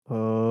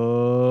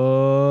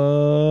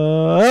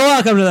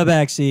Welcome to the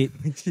back seat.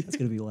 It's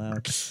gonna be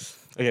loud.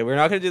 Okay, we're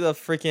not gonna do the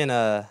freaking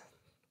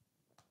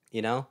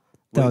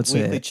Don't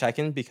say weekly it.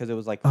 check-in because it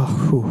was like Oh,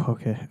 whew,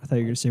 okay. I thought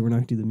you were gonna say we're not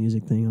gonna do the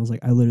music thing. I was like,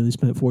 I literally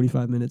spent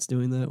 45 minutes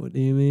doing that. What do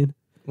you mean?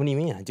 What do you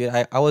mean, dude?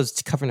 I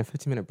was covering a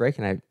 15-minute break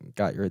and I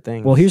got your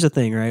thing. Well, here's the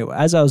thing, right?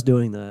 As I was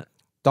doing that,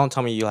 Don't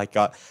tell me you like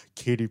got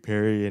Katy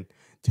Perry and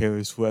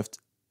Taylor Swift.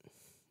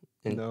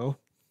 no,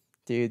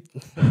 Dude.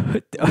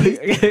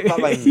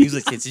 Not like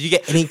music kids. Did you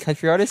get any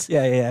country artists?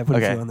 yeah, I put a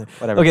Okay, few on there.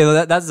 whatever. Okay,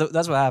 well, that's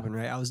what happened,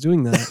 right? I was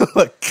doing that.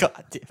 Oh,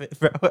 God damn it,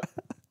 bro.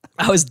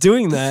 I was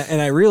doing that,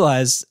 and I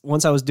realized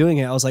once I was doing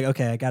it, I was like,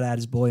 okay, I gotta add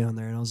his boy on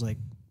there, and I was like,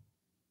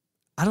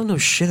 I don't know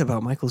shit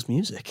about Michael's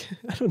music.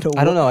 I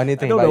don't know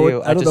anything I don't about know you.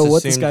 what, I don't just know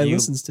what this assumed guy you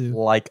listens to.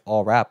 like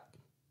all rap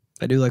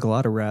I do like a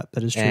lot of rap.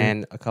 That is true.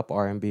 and a couple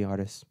R&B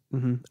artists.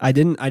 I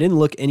didn't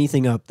look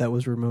anything up that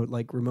was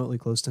remotely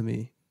close to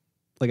me.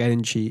 Like I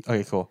didn't cheat.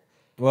 Okay, cool.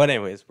 Well,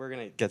 anyways, we're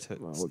gonna get to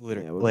it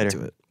later. We'll get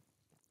to it.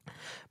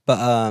 But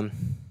How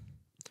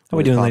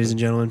we doing, ladies and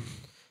gentlemen?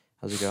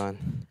 how's it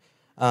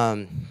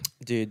going?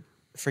 Dude,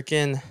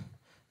 freaking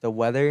the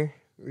weather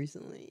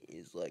recently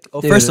is like.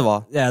 Oh, Dude, first of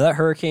all, yeah, that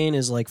hurricane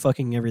is like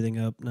fucking everything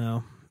up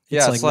now.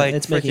 yeah, it's like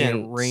it's making it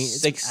freaking rain.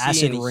 It's 60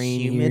 acid and rain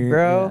humid, here.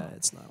 bro. Yeah,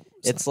 it's not.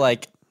 it's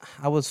like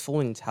I was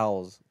folding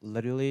towels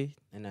literally,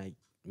 and I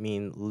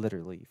mean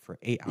literally for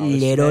 8 hours.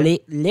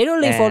 literally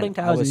and folding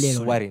towels. I was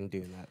literally. sweating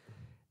doing that.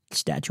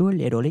 Statue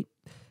literally.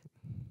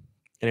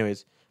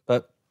 Anyways,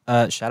 but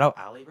shout out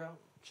Ali, bro.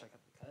 Check out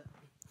the cut.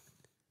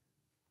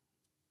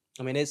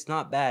 I mean, it's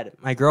not bad.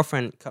 My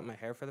girlfriend cut my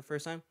hair for the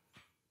first time.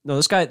 No,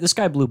 this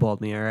guy blue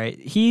balled me. All right,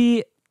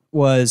 he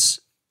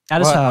was at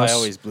his house. I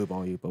always blue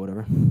ball you, but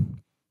whatever.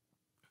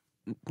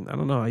 I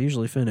don't know. I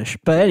usually finish,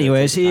 but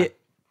anyways, he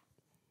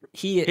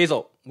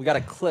Hazel, we got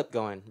a clip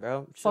going,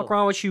 bro. Chill. fuck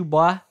wrong with you,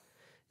 boy.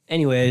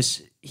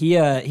 Anyways, he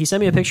sent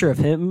me a picture of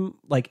him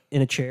like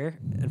in a chair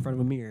in front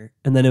of a mirror,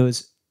 and then it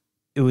was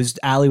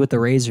Ali with the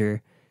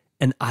razor,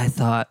 and I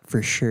thought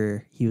for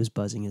sure he was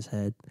buzzing his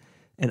head,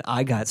 and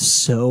I got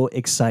so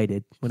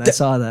excited when I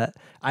saw that.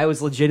 I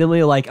was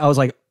legitimately like, oh,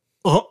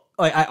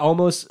 like I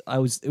was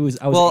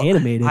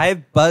animated, I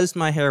buzzed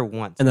my hair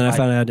once, and then I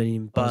found out I didn't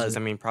even buzz. buzz.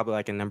 I mean, probably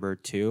like a number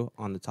 2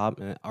 on the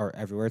top or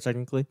everywhere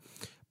technically,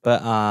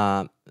 but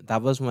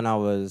that was when I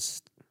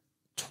was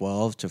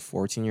 12 to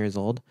 14 years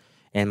old,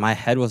 and my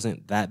head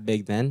wasn't that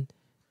big then.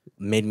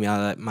 Made me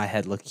my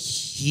head look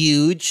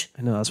huge.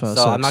 I know, that's why I was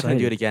So so I'm not gonna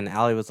do it excited. again.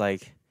 Allie was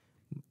like,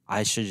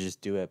 I should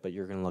just do it, but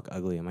you're gonna look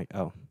ugly. I'm like,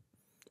 oh,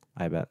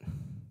 I bet.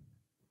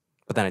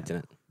 But then I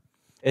didn't.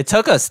 It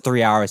took us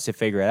 3 hours to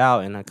figure it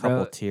out, and a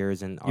couple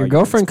tears and Your arguments,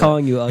 girlfriend but-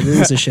 calling you ugly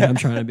is the shit I'm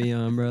trying to be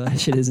on, bro. That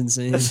shit is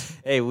insane.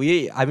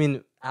 Hey, I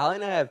mean, Allie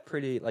and I have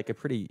a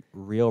pretty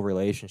real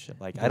relationship.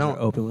 Like, I don't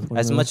open with one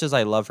as another. much as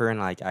I love her and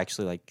like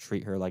actually like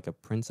treat her like a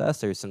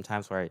princess. There's some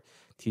times where I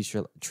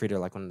treat her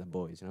like one of the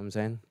boys. You know what I'm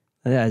saying?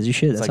 Yeah, as you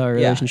should. That's It's how a like,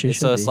 relationship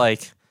should So be. it's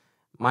like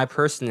my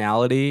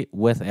personality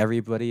with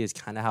everybody is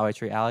kind of how I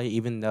treat Allie,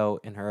 even though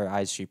in her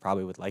eyes she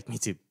probably would like me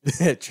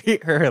to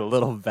treat her a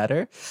little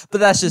better. But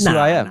that's just who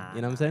I am.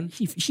 You know what I'm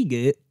saying? She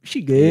good.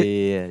 She good.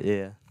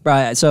 Yeah.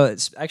 Right. So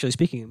it's actually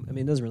speaking. I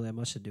mean, it doesn't really have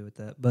much to do with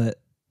that. But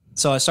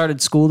so I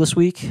started school this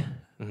week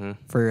Mm-hmm.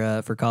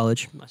 for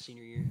college. My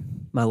senior year.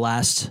 My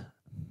last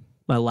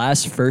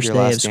first Your day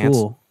last of dance?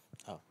 school.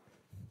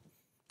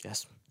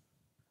 Yes.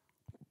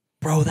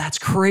 Bro, that's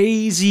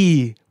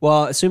crazy.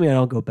 Well, assuming I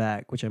don't go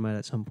back, which I might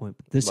at some point.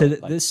 But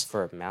this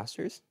for a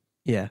master's.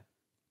 yeah,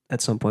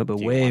 at some point, but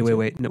Do you way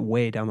want to?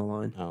 way down the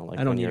line. Oh, like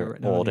I don't when need you're it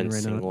right now, I old don't and need it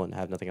right now. single and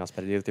have nothing else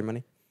better to do with your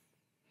money.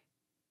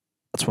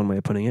 That's one way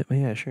of putting it. But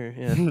yeah, sure.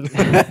 Yeah.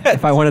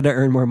 If I wanted to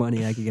earn more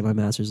money, I could get my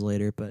master's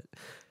later, but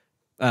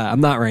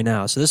I'm not right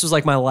now. So this was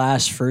like my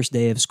last first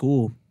day of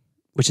school,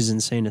 which is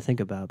insane to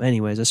think about. But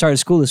anyways, I started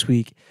school this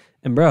week,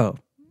 and bro,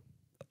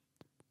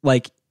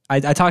 like I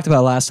talked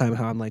about last time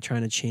how I'm like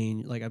trying to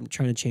change, like I'm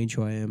trying to change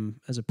who I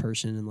am as a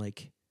person and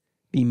like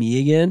be me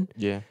again.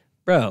 Yeah.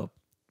 Bro,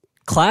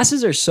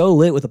 classes are so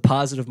lit with a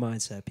positive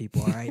mindset,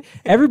 people, all right?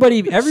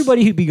 everybody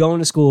who'd be going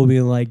to school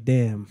being like,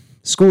 damn,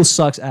 school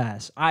sucks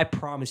ass. I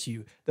promise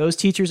you, those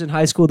teachers in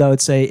high school that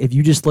would say, if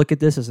you just look at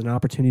this as an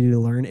opportunity to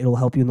learn, it'll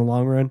help you in the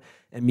long run.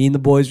 And me and the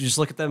boys would just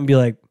look at them and be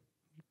like,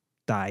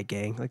 die,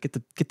 gang. Like,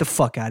 get the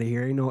fuck out of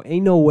here.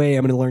 Ain't no way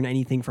I'm going to learn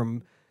anything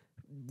from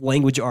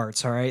language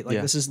arts, all right? Like,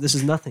 Yeah. this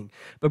is nothing.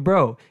 But,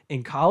 bro,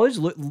 in college,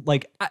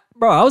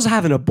 I was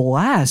having a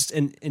blast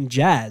in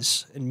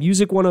jazz and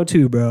Music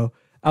 102, bro.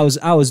 I was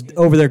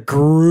over there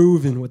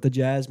grooving with the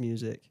jazz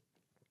music.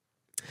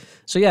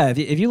 So yeah,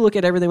 if you look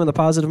at everything with a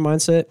positive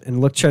mindset and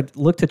look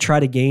to try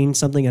to gain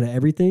something out of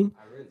everything,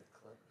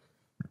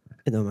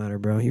 it don't matter,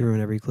 bro. You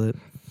ruin every clip.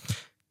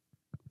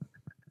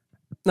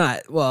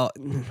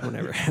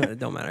 Whatever. It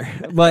don't matter.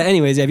 But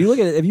anyways, yeah, if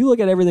you look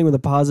at everything with a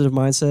positive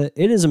mindset,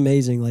 it is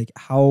amazing like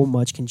how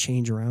much can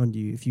change around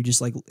you if you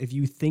just if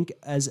you think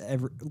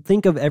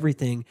of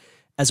everything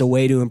as a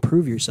way to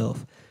improve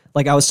yourself.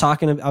 Like I was trying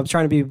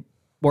to be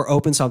more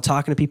open, so I'm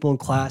talking to people in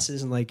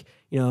classes and like,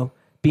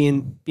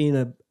 being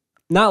a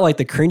not like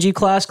the cringy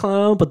class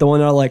clown, but the one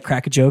that'll like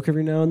crack a joke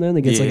every now and then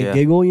that gets like a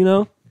giggle, you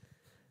know?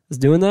 Is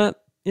doing that.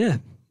 Yeah.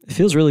 It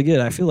feels really good.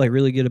 I feel like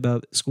really good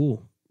about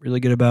school. Really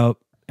good about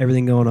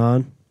everything going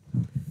on.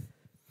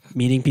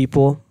 Meeting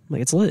people.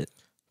 Like it's lit.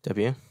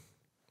 W.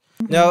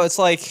 No, it's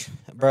like,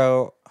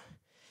 bro,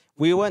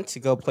 we went to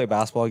go play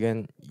basketball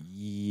again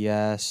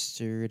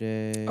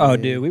yesterday. Oh,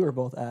 dude, we were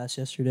both ass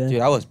yesterday.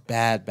 Dude, I was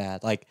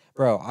bad. Like,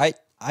 bro, I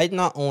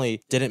not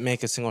only didn't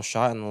make a single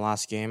shot in the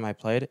last game I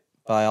played,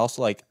 but I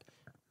also like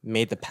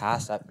made the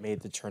pass that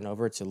made the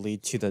turnover to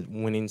lead to the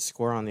winning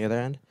score on the other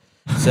end.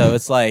 So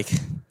it's like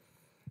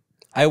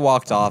I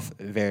walked off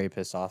very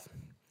pissed off.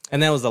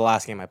 And that was the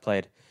last game I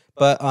played.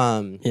 But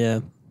yeah.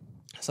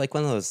 It's like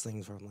one of those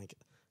things where I'm like,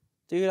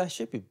 dude, I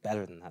should be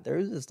better than that. There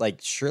was this like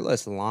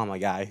shirtless llama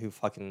guy who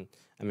fucking,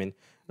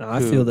 I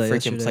feel that freaking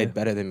yesterday. played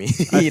better than me.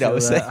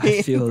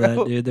 I feel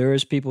that, dude. There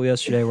was people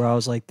yesterday where I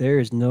was like, there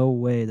is no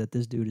way that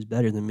this dude is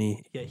better than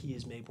me. Yeah, he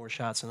has made more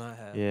shots than I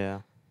have.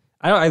 Yeah.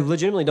 I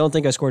legitimately don't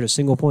think I scored a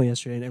single point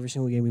yesterday in every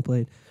single game we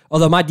played.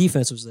 Although my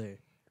defense was there.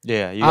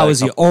 Yeah. I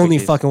was the only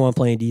fucking one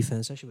playing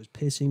defense. That shit was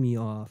pissing me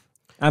off.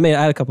 I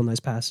had a couple nice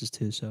passes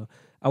too, so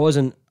I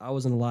wasn't a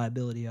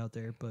liability out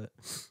there. But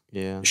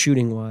yeah,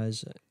 shooting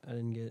wise, I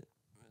didn't get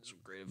as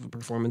great of a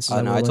performance.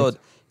 I know. I told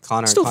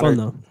Connor. Still fun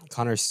though.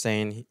 Connor's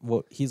saying,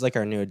 he's like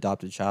our new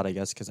adopted child, I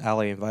guess, because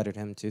Allie invited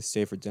him to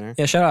stay for dinner.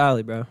 Yeah, shout out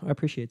Allie, bro. I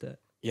appreciate that.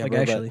 Yeah, like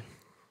bro, actually,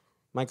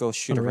 might go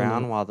shoot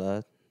around while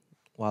the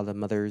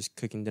mother's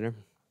cooking dinner.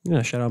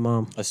 Yeah, shout out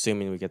mom.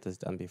 Assuming we get this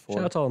done before.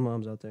 Shout out to all the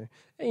moms out there.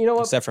 Hey, you know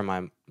what? Except for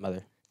my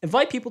mother.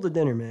 Invite people to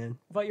dinner, man.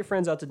 Invite your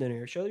friends out to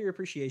dinner. Show your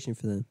appreciation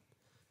for them.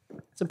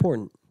 It's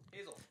important.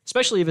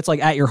 Especially if it's like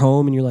at your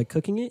home and you're like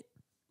cooking it.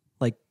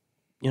 Like,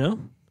 you know,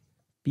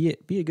 be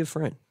a good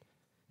friend.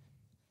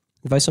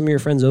 Invite some of your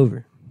friends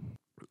over.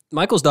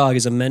 Michael's dog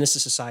is a menace to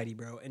society,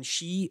 bro. And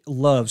she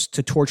loves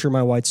to torture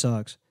my white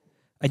socks.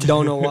 I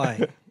don't know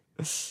why.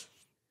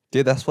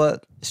 Dude, that's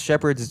what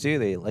shepherds do.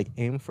 They like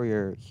aim for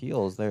your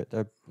heels.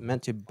 They're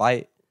meant to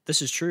bite.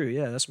 This is true,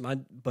 yeah.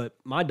 But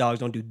my dogs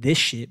don't do this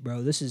shit,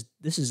 bro. This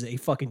is a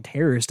fucking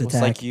terrorist attack.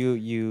 It's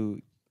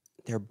like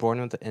they're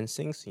born with the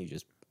instincts, and you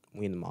just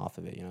wean them off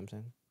of it. You know what I'm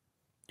saying?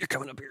 You're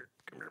coming up here.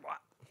 Come here, what?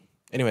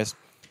 Anyways,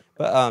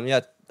 but yeah,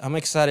 I'm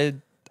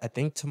excited. I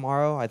think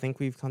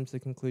we've come to the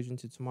conclusion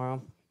to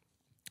tomorrow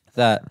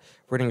that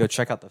we're gonna go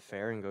check out the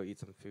fair and go eat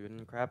some food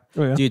and crap.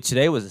 Oh, yeah? Dude,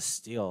 today was a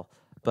steal,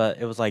 but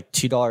it was like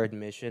 $2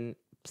 admission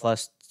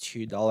plus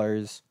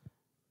 $2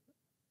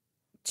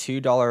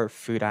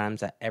 food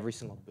items at every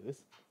single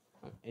booth.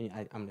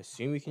 And I'm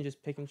assuming you can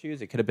just pick and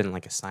choose. It could have been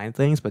like assigned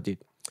things, but dude,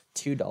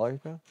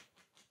 $2, bro.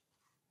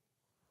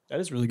 That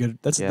is really good.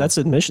 That's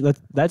admission.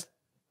 That's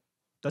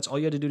all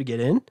you had to do to get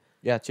in?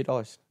 Yeah,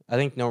 $2. I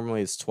think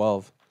normally it's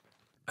 12.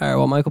 All right,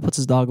 well, Michael puts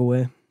his dog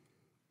away.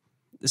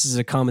 This is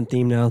a common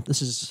theme now.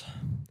 This is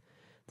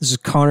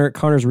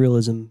Connor's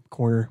realism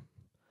corner,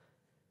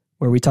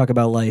 where we talk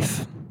about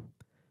life.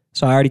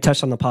 So I already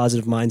touched on the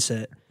positive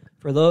mindset.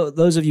 For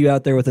those of you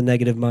out there with a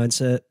negative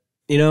mindset,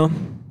 you know,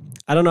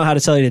 I don't know how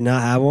to tell you to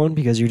not have one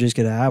because you're just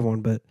going to have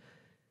one, but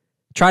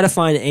try to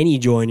find any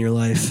joy in your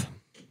life.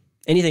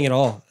 Anything at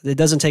all. It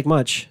doesn't take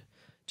much.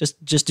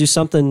 Just do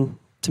something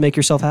to make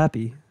yourself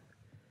happy.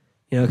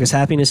 You know, because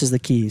happiness is the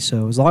key.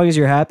 So as long as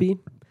you're happy, you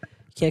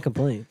can't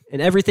complain.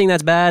 And everything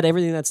that's bad,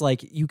 everything that's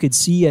like you could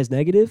see as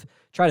negative,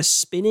 try to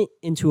spin it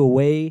into a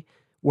way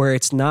where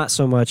it's not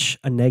so much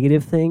a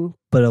negative thing,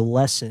 but a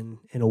lesson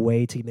in a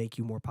way to make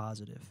you more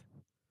positive.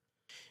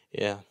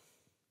 Yeah.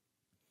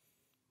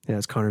 Yeah,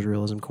 it's Connor's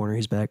realism corner.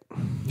 He's back.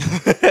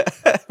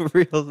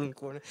 Realism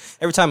corner.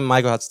 Every time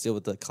Michael has to deal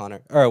with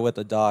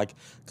the dog,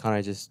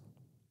 Connor just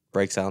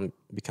breaks out and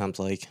becomes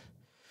like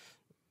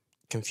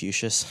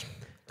Confucius,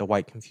 the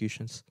white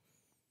Confucius.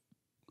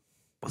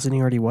 Wasn't he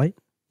already white?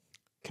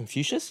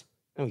 Confucius?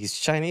 No, he's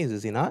Chinese,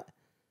 is he not?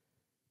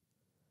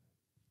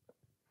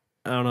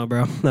 I don't know,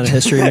 bro. Not a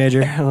history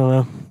major. I don't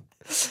know.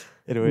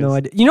 Anyways. No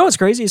idea. You know what's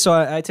crazy? So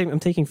I'm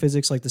taking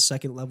physics, like the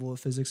second level of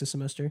physics this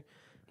semester.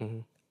 Mm-hmm.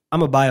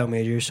 I'm a bio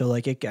major, so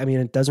like it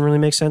doesn't really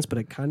make sense, but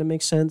it kind of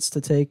makes sense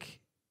to take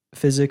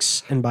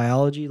physics and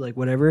biology, like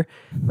whatever.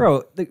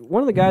 Bro,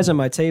 one of the guys on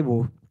my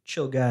table,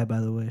 chill guy, by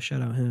the way,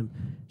 shout out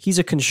him. He's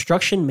a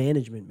construction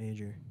management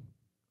major.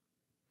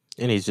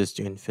 And he's just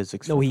doing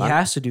physics. No, for he fun?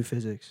 has to do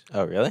physics.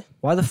 Oh, really?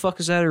 Why the fuck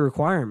is that a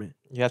requirement?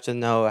 You have to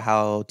know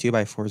how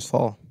 2x4s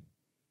fall.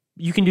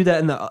 You can do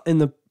that in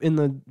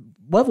the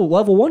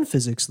level 1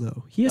 physics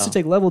though. He has to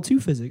take level 2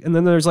 physics. And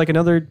then there's like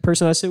another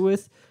person I sit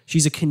with.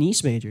 She's a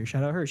kines major.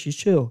 Shout out her. She's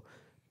chill.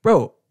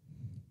 Bro,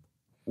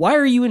 why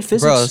are you in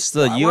physics? Bro, it's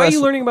the why are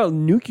you learning about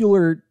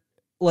nuclear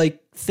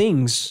like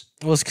things?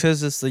 Well, it's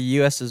because it's the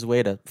U.S.'s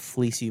way to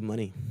fleece you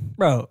money.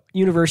 Bro,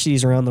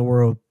 universities around the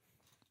world,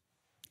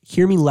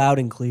 hear me loud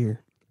and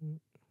clear.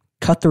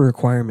 Cut the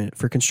requirement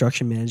for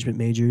construction management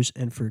majors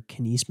and for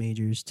kines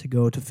majors to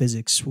go to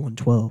physics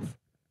 112.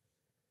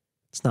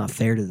 It's not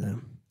fair to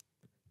them.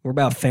 We're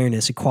about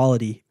fairness,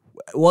 equality.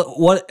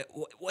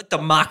 What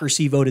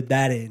democracy voted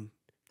that in?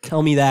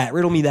 Tell me that.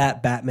 Riddle me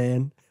that,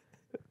 Batman.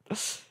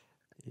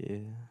 Yeah.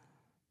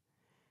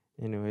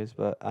 Anyways,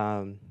 but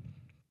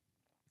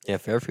yeah,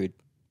 fair food.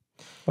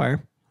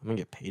 Fire. I'm gonna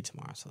get paid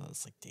tomorrow, so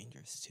that's like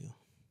dangerous too.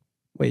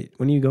 Wait,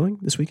 when are you going?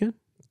 This weekend?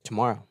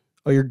 Tomorrow.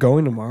 Oh, you're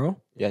going tomorrow?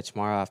 Yeah,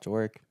 tomorrow after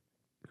work.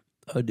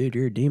 Oh, dude,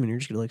 you're a demon. You're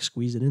just gonna like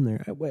squeeze it in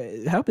there.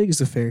 Wait, how big is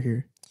the fair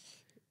here?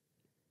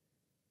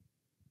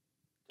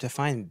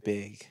 Define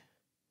big.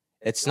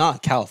 It's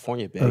not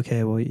California big.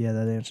 Okay, well, yeah,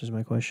 that answers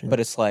my question. But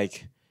it's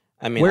like,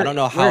 I mean, I don't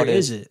know how where it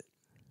is. is it?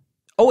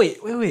 Oh, wait.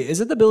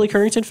 Is it the Billy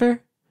Currington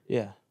Fair?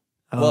 Yeah.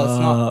 Well, it's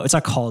not. It's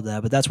not called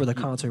that, but that's where the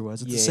concert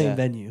was. It's the same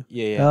venue.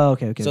 Yeah, yeah. Oh,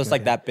 okay. So it's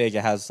like that big.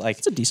 It has like.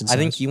 It's a decent I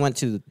think size. you went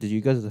to. Did you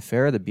go to the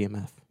fair or the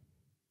BMF?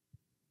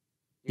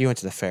 You went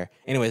to the fair.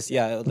 Anyways,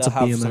 yeah, What's they'll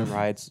a have some BMF?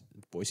 rides.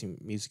 Boise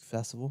Music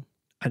Festival.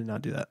 I did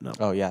not do that. No.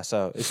 Oh yeah,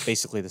 so it's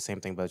basically the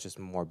same thing, but it's just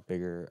more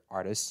bigger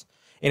artists.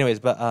 Anyways,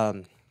 but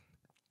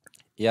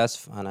yeah, it's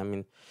fun. I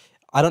mean,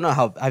 I don't know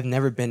how.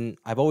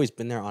 I've always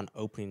been there on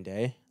opening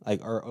day,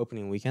 like or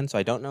opening weekend, so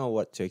I don't know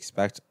what to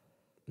expect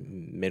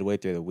midway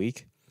through the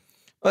week.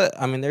 But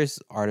I mean, there's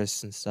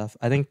artists and stuff.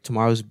 I think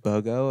tomorrow's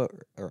BOGO,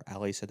 or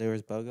Ali said there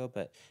was BOGO,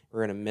 but we're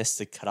gonna miss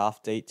the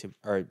cutoff date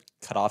or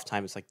cutoff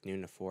time. It's like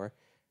noon to 4,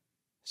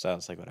 so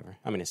it's like whatever.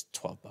 I mean, it's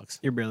 $12.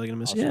 You're barely gonna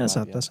miss it. I'll Yeah,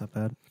 survive, that's not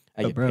bad.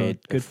 I get bro,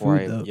 paid good before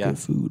food though. yeah. Good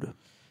food.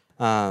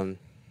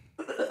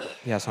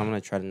 Yeah, so I'm gonna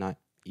try to not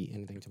eat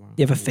anything tomorrow.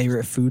 You have a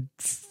favorite food?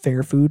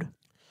 Fair food?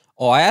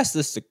 Oh, I asked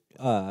this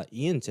to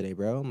Ian today,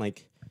 bro. I'm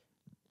like,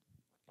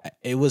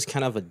 it was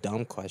kind of a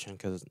dumb question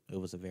because it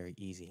was a very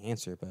easy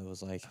answer, but it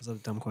was like, That's a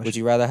dumb question. would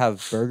you rather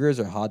have burgers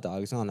or hot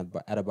dogs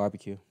at a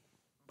barbecue?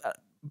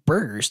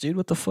 Burgers, dude?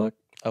 What the fuck?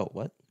 Oh,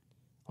 what?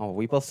 Oh,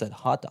 we both said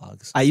hot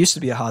dogs. I used to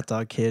be a hot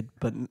dog kid,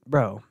 but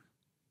bro,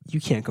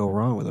 you can't go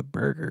wrong with a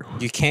burger.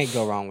 You can't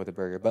go wrong with a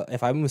burger. But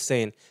if I was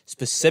saying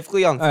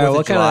specifically on 4th All right,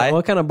 of July,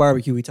 what kind of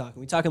barbecue we talking?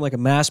 We talking like a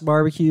mass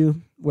barbecue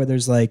where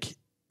there's like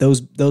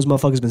those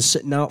motherfuckers been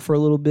sitting out for a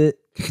little bit,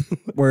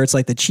 where it's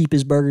like the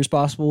cheapest burgers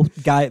possible.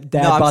 Dad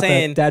bought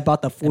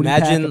the 40 pack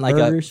imagine of like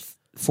burgers.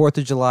 a 4th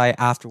of July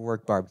after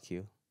work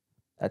barbecue,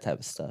 that type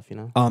of stuff, you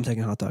know? Oh, I'm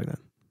taking hot dog then.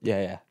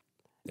 Yeah, yeah.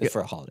 It's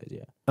for holidays,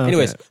 yeah. Okay.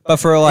 Anyways, but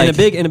for like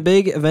in a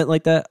big event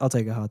like that, I'll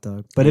take a hot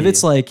dog. But if Yeah.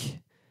 it's like,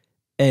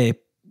 hey,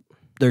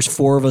 there's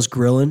 4 of us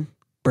grilling,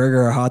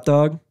 burger or hot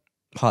dog,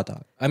 hot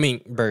dog. I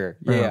mean burger.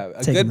 bro, Yeah,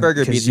 a take good them,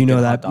 burger 'cause beats you a know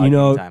good that hot dog you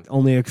know anytime.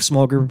 only a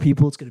small group of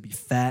people. It's gonna be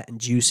fat and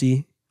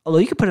juicy. Although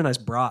you could put a nice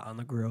brat on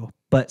the grill,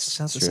 but it's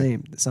not the True.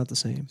 same. It's not the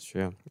same. It's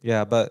true.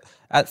 Yeah, but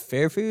at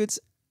Fair Foods,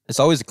 it's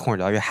always a corn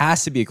dog. It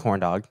has to be a corn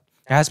dog.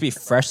 It has to be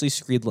freshly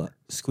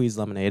squeezed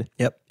lemonade.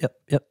 Yep.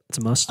 It's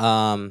a must.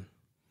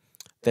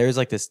 There's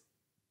like this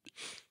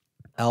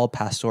El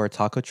Pastor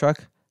taco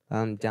truck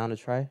I'm down to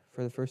try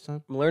for the first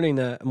time. I'm learning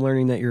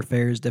that your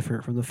fare is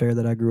different from the fare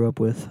that I grew up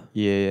with.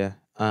 Yeah.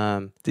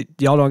 Y'all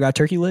don't got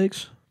turkey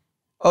legs?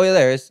 Oh yeah,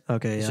 there is.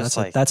 Okay, It's yeah,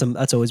 just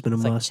that's always been a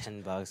It's like must.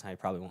 $10 and I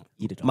probably won't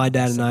eat it all. My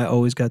dad and So- I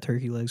always got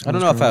turkey legs. I when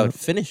don't I know was if I growing would up.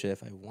 finish it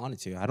if I wanted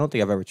to. I don't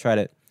think I've ever tried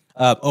it.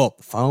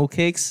 Funnel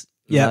cakes.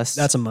 Yeah, must.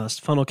 that's a must.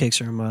 Funnel cakes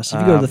are a must.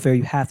 If you go to the Um, fair,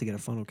 you have to get a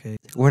funnel cake.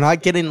 We're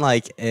not getting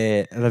like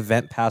an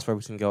event pass where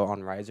we can go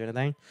on rides or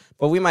anything,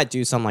 but we might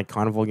do some like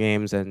carnival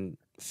games and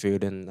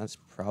food, and that's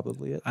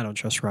probably it. I don't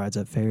trust rides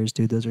at fairs,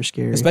 dude. Those are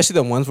scary. Especially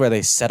the ones where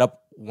they set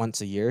up once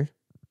a year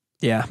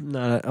yeah, I'm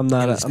not in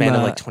the span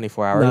of like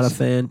 24 hours. not a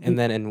fan. And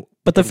then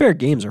But the fair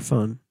games are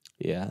fun.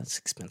 yeah, it's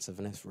expensive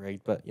and it's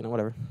rigged, but you know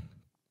whatever.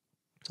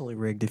 It's only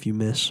rigged if you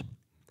miss.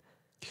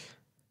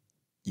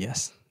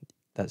 Yes,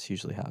 that's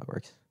usually how it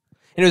works.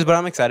 Anyways, but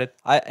I'm excited.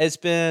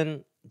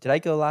 Did I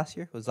go last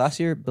year? Was last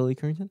year Billy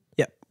Currington?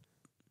 Yep.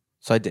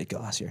 So I did go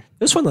last year.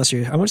 It was fun last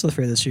year. I went to the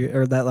fair this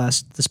year or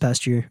this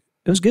past year.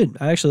 It was good.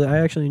 I actually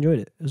enjoyed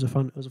it. It was a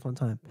fun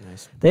time.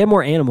 Nice. They had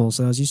more animals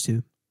than I was used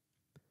to.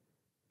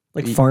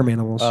 Like farm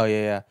animals. Oh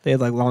yeah. They had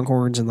like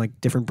longhorns and like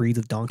different breeds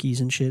of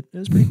donkeys and shit. It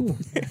was pretty cool.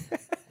 It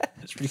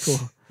was pretty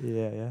cool.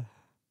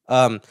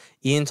 Yeah.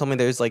 Ian told me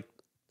there's like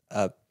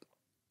a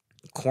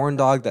corn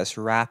dog that's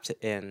wrapped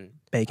in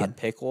a Bacon.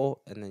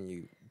 pickle, and then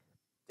you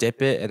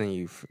dip it, and then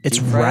you. It's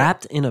deep fry it.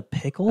 wrapped in a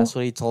pickle? That's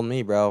what he told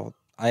me, bro.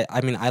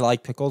 I mean, I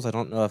like pickles. I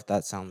don't know if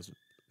that sounds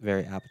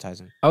very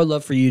appetizing. I would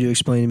love for you to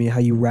explain to me how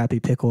you wrap a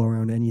pickle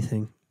around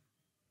anything.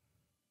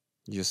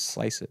 You just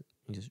slice it.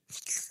 You just.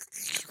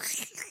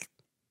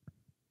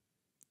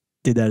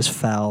 Dude, that is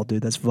foul,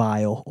 dude. That's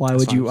vile. Why That's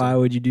would you what I'm saying. why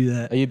would you do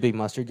that? Are you a big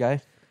mustard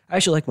guy? I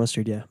actually like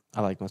mustard, yeah.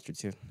 I like mustard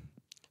too.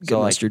 Good So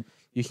like mustard.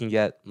 you can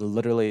get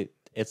literally,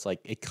 it's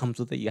like it comes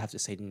with it. You have to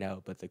say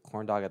no, but the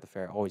corn dog at the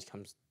fair always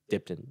comes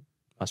dipped in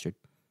mustard.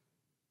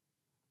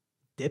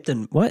 Dipped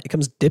in what? It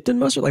comes dipped in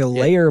mustard? Like a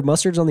layer of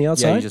mustards on the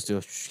outside? Yeah, you just do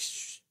a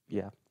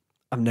yeah.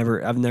 I've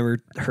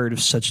never heard of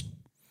such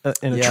an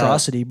Yeah.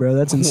 atrocity, bro.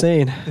 That's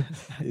insane.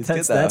 It's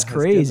That's good, though. that's It's good,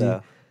 crazy.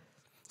 though.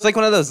 It's like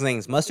one of those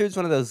things. Mustard's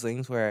one of those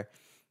things where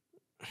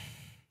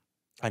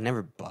I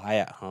never buy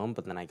at home,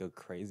 but then I go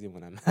crazy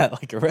when I'm at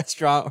like a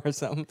restaurant or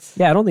something.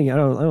 Yeah, I don't think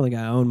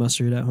I own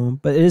mustard at home,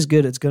 but it is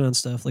good. It's good on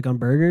stuff like on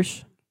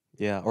burgers.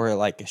 Yeah, or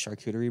like a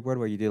charcuterie board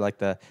where you do like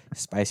the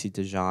spicy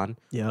Dijon,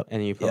 Yep.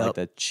 and you put like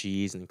the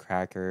cheese and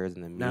crackers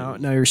and the meat. Now,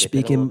 and now you're dip it a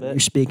little speaking. bit. You're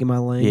speaking my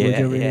language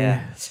Yeah, over yeah.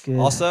 here. It's good.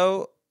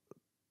 Also,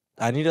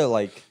 I need to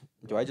like.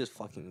 Do I just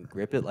fucking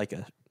grip it like a?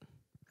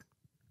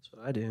 that's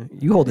what I do.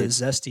 You hold it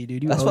zesty,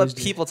 dude. You That's always what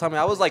do. people tell me.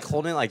 I was like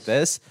holding it like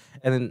this,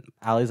 and then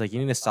Allie's like, "You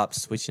need to stop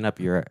switching up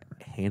your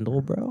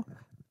handle, bro."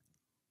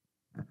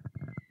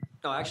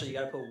 No, actually, you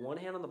gotta put one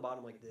hand on the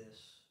bottom like this,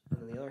 and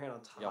then the other hand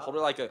on top. Yeah, hold it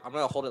like a. I'm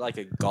gonna hold it like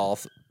a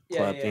golf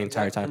club the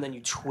entire time. And then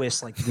you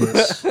twist like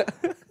this.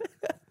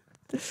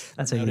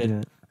 That's how you do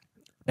it.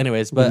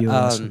 Anyways, but Video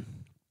lesson.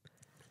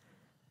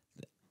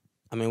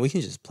 I mean, we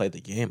can just play the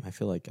game. I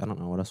feel like I don't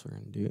know what else we're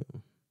gonna do.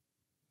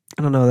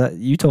 I don't know that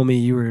you told me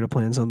you were gonna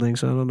plan something,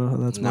 so I don't know how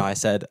that's. No, I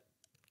said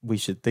we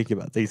should think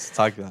about things to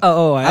talk about.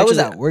 Oh, I was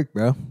at work,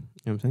 bro. You know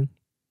what I'm saying?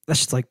 That's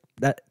just like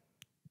that.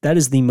 That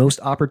is the most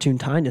opportune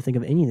time to think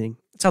of anything.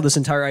 That's how this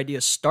entire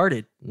idea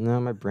started. No,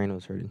 my brain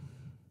was hurting.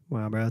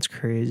 Wow, bro, that's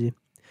crazy.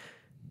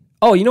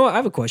 Oh, you know what? I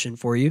have a question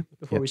for you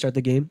before Yep. we start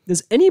the game.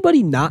 Does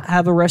anybody not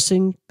have a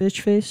resting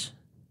bitch face?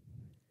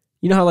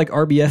 You know how like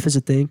RBF is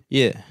a thing?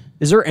 Yeah,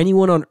 Is there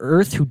anyone on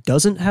Earth who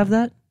doesn't have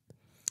that?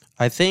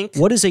 I think.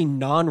 What is a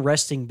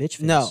non-resting bitch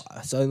face? No,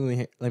 so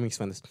let me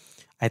explain this.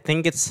 I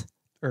think it's.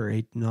 Or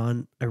a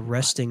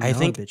resting I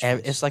think non-bitch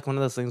face. it's like one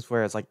of those things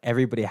where it's like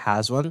everybody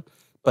has one,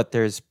 but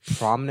there's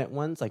prominent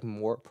ones, like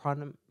more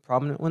prominent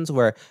ones,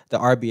 where the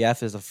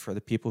RBF is for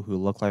the people who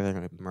look like they're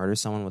gonna murder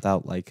someone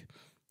without like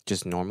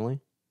just normally.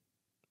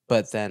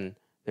 But then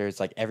there's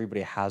like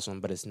everybody has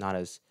one, but it's not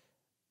as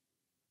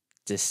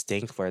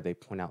distinct where they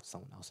point out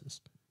someone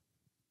else's.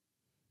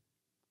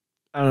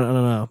 I don't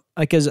know.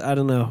 Because I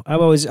don't know.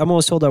 I'm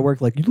always told at work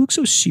like you look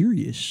so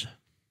serious.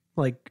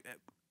 Like,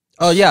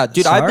 Oh yeah,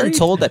 dude, I've been Sorry?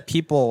 told that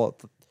people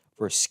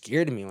were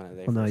scared of me when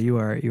they. well, no, first-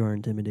 you are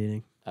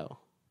intimidating. Oh,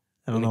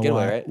 I don't In a know good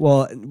why. way, right?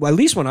 Well, at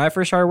least when I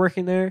first started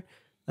working there,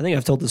 I think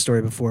I've told the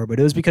story before, but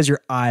it was because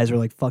your eyes were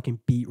like fucking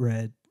beet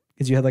red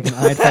because you had like an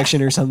eye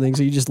infection or something,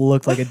 so you just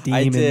looked like a demon.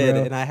 I did,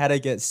 bro. and I had to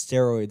get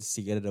steroids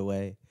to get it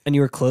away. And you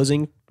were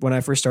closing when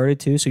I first started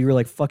too, so you were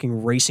like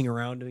fucking racing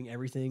around doing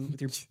everything with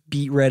your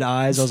beet red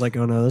eyes. I was like,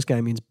 oh no, this guy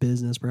means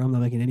business, bro. I'm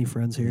not making any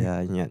friends here. Yeah,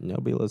 and yet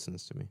nobody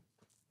listens to me.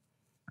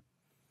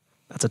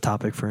 That's a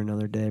topic for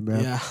another day, bro.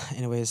 Yeah.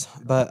 Anyways,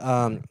 but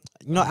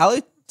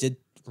Allie did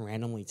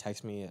randomly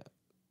text me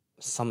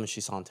something she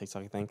saw on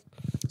TikTok, I think.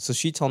 So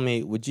she told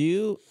me, "Would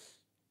you?"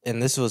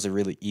 And this was a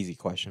really easy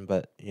question,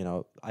 but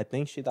I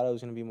think she thought it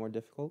was going to be more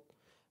difficult.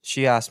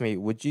 She asked me,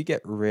 "Would you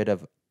get rid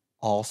of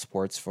all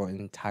sports for an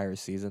entire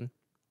season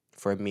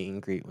for a meet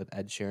and greet with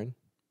Ed Sheeran?"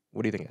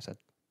 What do you think I said?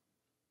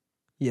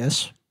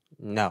 Yes.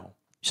 No,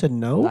 You said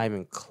no? not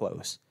even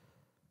close.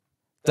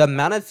 The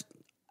amount of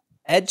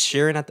Ed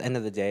Sheeran at the end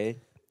of the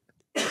day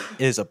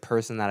is a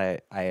person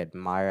that I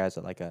admire as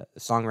a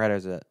songwriter,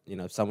 as a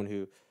someone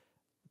who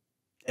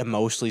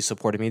emotionally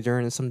supported me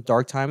during some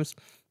dark times.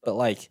 But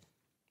like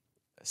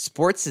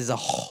sports is a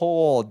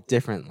whole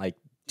different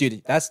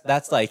dude,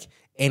 that's like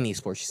any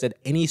sport. She said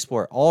any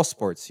sport, all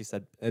sports. She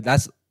said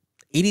that's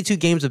 82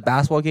 games of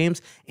basketball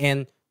games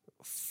and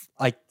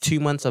like 2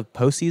 months of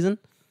postseason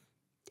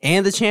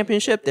and the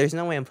championship. There's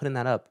no way I'm putting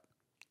that up.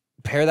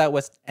 Pair that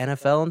with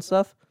NFL and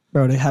stuff.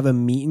 Bro, to have a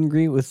meet and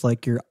greet with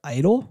like your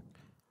idol?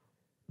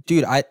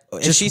 Dude,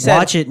 Just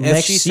watch it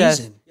next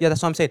season. Yeah,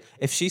 that's what I'm saying.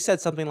 If she said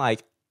something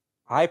like,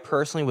 I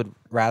personally would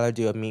rather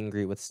do a meet and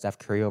greet with Steph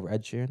Curry over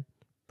Ed Sheeran,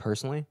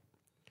 personally.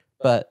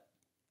 But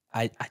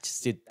I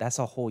just, dude, that's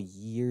a whole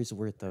year's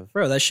worth of.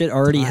 Bro, that shit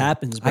already time.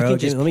 happens, I bro. can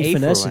just Let me pay for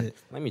finesse one. it.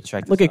 Let me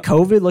check. Look this at out.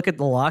 COVID. Look at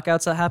the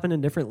lockouts that happen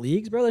in different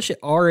leagues, bro. That shit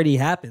already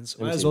happens.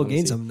 Let me Might as see, well let me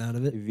gain see. something out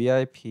of it.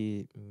 VIP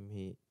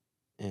meet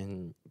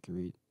and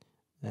greet.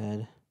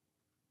 And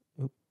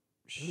I don't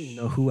even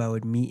know who I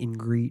would meet and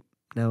greet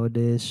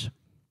nowadays.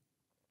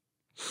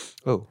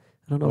 oh,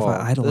 I don't know Well, if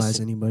I idolize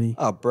listen. anybody.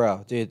 oh,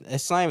 bro, dude,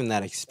 it's not even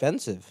that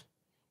expensive.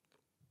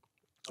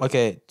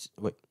 Okay,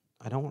 wait.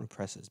 I don't want to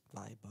press this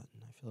buy button.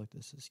 I feel like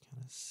this is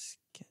kind of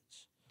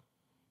sketch.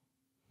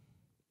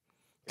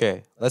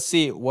 Okay, let's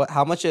see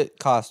how much it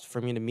cost for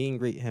me to meet and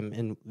greet him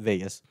in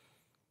Vegas.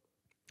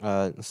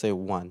 Let's say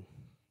one.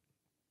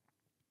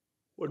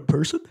 One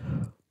person?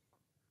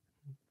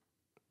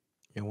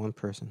 Yeah, one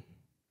person.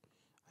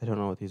 I don't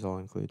know what these all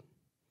include.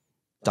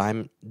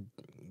 Diamond,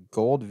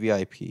 gold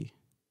VIP.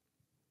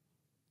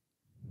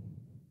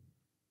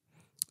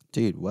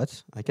 Dude,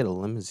 what? I get a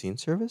limousine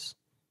service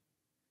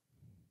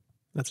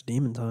That's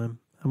demon time.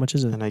 How much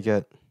is it? and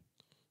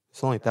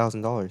it's only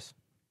 $1,000.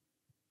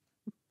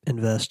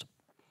 Invest.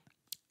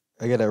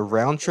 I get a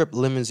round trip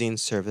limousine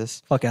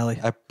service, Fuck Allie.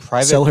 a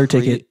private Sell her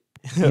ticket.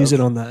 Use it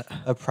on that.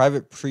 a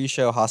private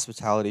pre-show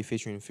hospitality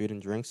featuring food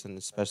and drinks and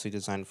especially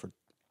designed for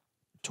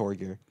tour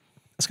gear.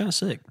 That's kind of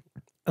sick.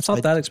 That's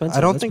not that expensive.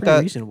 I don't That's think pretty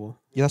that- reasonable.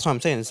 Yeah, that's what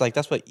I'm saying. It's like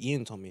that's what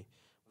Ian told me.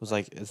 Was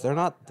like, they're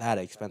not that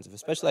expensive,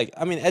 especially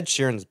Ed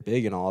Sheeran's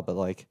big and all, but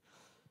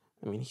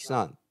he's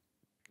not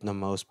the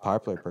most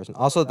popular person.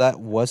 Also, that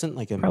wasn't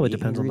like a Probably meet and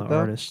depends on greet, the though.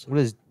 artist.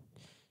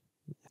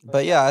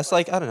 But yeah, it's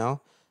like I don't know.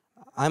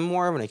 I'm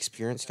more of an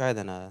experienced guy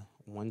than a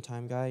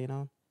one-time guy, you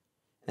know?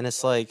 And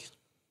it's like,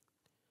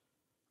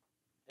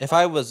 if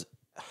I was,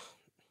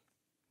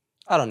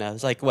 I don't know,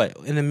 it's like, what,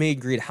 in a meet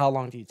and greet, how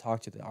long do you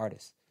talk to the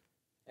artist?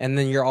 And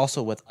then you're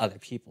also with other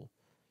people.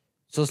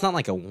 So it's not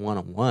like a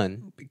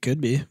one-on-one. It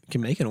could be. You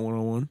can make it a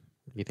one-on-one.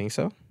 You think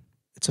so?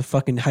 It's a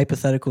fucking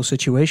hypothetical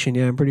situation.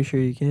 Yeah, I'm pretty sure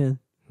you can.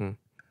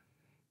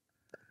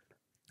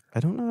 I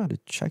don't know how to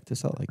check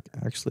this out. Like,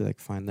 actually, like,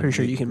 find the. Pretty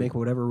sure you can make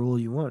whatever rule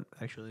you want,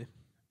 actually.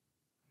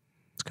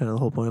 It's kind of the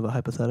whole point of a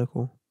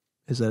hypothetical,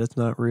 is that it's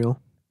not real.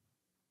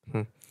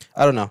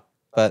 I don't know.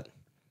 But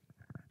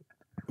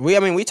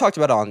we talked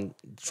about it on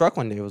truck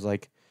one day. It was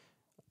like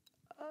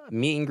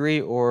meet and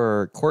greet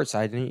or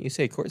courtside. Didn't you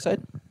say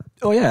courtside?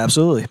 Oh, yeah,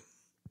 absolutely.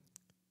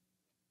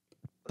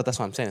 But that's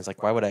what I'm saying. It's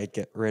like, why would I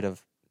get rid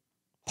of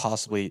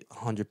possibly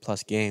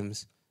 100+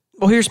 games?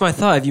 Well, here's my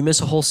thought. If you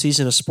miss a whole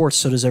season of sports,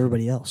 so does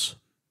everybody else.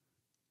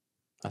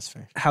 That's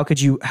fair. How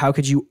could you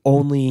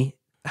be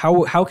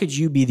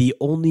the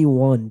only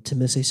one to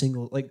miss a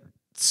single, like,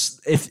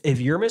 if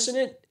you're missing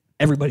it,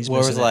 everybody's Well,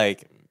 it missing was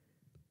like,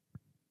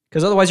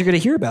 because otherwise you're going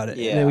to hear about it.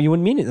 Yeah. And you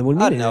wouldn't mean it. It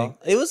wouldn't I mean don't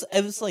anything. know.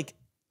 It was like,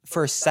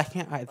 for a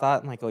second, I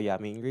thought, like, oh, yeah,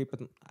 meet and greet.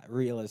 But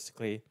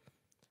realistically,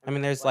 I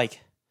mean, there's like,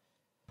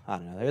 I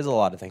don't know. There's a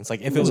lot of things.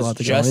 Like, if it There's a was lot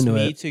to go just into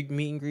me it. to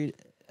meet and greet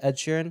Ed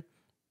Sheeran,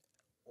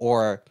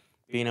 or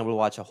being able to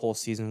watch a whole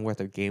season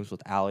worth of games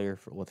with Allie or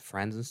with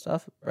friends and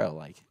stuff, bro,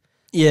 like,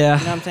 Yeah.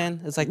 you know what I'm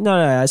saying? It's like, No,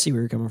 I see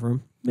where you're coming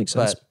from. Makes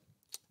sense.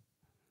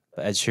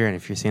 but Ed Sheeran,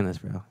 if you're seeing this,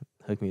 bro,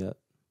 hook me up.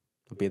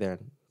 I'll be there on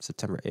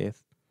September 8th.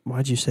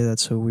 Why'd you say that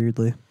so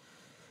weirdly?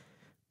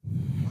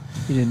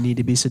 You didn't need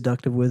to be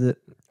seductive with it.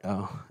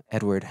 Oh,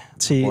 Edward.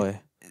 See, Boy.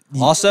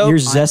 Also, your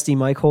zesty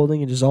mic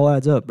holding, it just all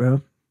adds up,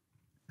 bro.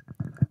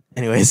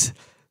 anyways,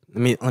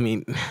 let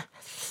me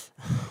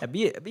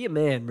Yeah, be a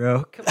man,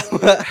 bro. Come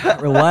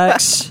on.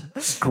 Relax.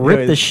 Grip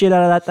the Anyways. shit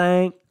out of that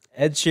thing.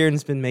 Ed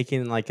Sheeran's been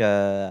making like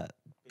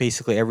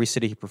basically every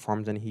city he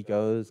performs in, he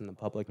goes in the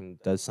public and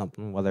does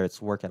something, whether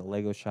it's work at a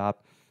Lego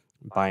shop,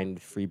 buying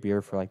free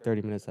beer for like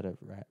 30 minutes at a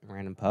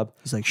random pub.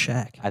 He's like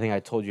Shaq. I think I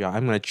told you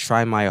I'm going to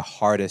try my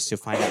hardest to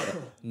find out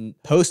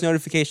post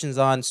notifications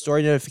on,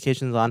 story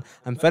notifications on.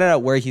 I'm finding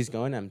out where he's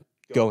going. I'm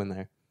going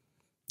there.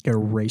 Got a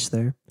race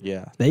there.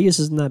 Yeah. Vegas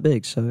isn't that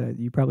big, so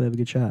you probably have a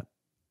good shot.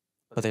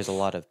 But there's a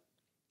lot of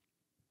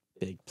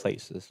big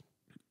places.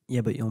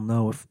 Yeah, but you'll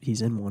know if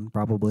he's in one,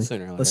 probably. Sooner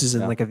or later. Unless he's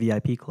in Yeah. like a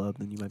VIP club,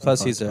 then you might.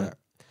 Plus, be fucked,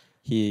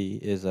 he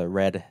is a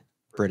red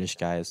British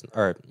guy,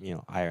 or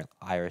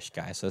Irish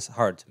guy, so it's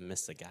hard to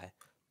miss the guy.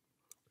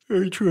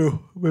 Very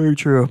true. Very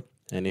true.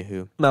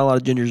 Anywho, Not a lot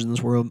of gingers in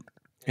this world.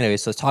 anyway,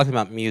 so talking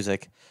about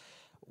music,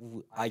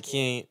 I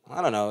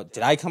don't know.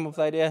 Did I come up with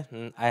the idea?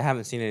 I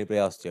haven't seen anybody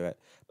else do it,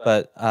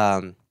 but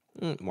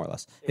more or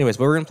less. Anyways,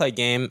 but we're gonna play a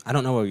game. I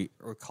don't know what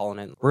we're calling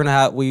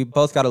it. We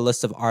both got a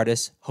list of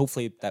artists,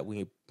 hopefully that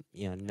we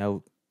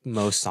know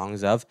most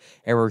songs of,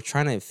 and we're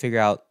trying to figure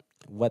out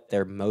what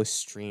their most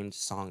streamed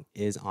song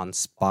is on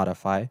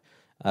Spotify,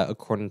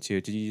 according to.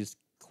 Did you use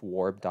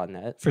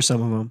Quarb.net? For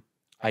some of them,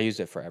 I use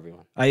it for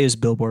everyone. I use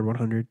Billboard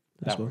 100.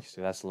 That works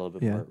too. That's a little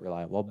bit Yeah. more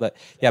reliable. But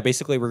yeah,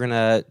 basically we're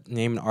gonna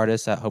name an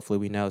artist that hopefully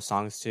we know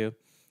songs to,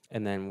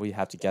 and then we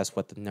have to guess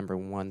what the number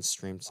one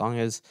streamed song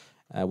is.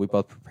 We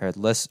both prepared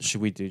lists.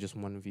 Should we do just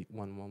one?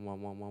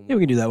 Yeah,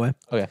 we can do that way.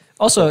 Okay.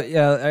 Also,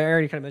 yeah, I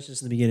already kind of mentioned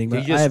this in the beginning, Did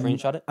but you I just have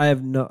screenshot it? I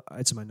have no.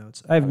 It's in my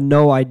notes. I have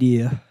no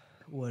idea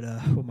what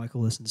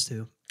Michael listens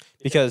to.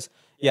 Because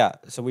yeah,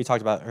 so we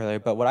talked about it earlier.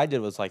 But what I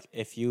did was like,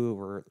 if you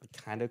were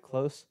kind of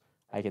close,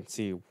 I can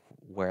see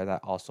where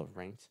that also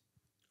ranked.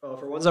 Oh,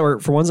 for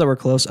ones that were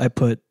close, I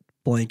put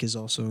blank is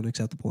also an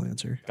acceptable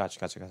answer.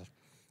 Gotcha.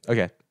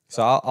 Okay,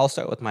 so I'll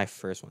start with my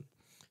first one.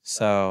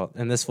 So,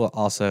 and this will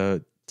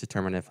also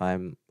determine if I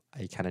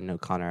kind of know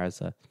Connor as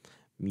a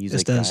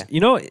music guy. You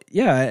know,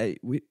 yeah,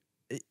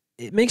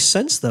 it makes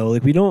sense though.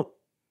 Like we don't.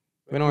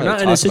 We're We're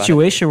not in a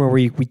situation where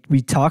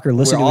we talk or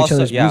listen to each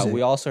other's music.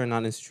 we also are not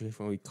in a situation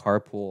where we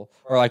carpool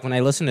or like when I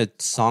listen to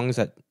songs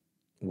at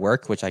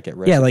work, which I get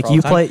roasted Yeah, like for all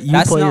you the time, play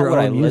that's your not what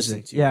I own listen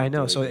music. to Yeah, on I a know.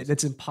 daily So basis.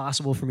 it's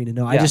impossible for me to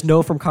know. I Yeah. just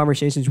know from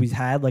conversations we've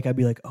had. Like I'd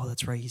be like, oh,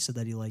 that's right. He said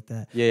that he liked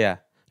that. Yeah.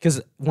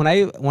 Because when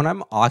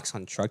I'm aux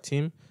on Truck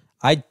Team,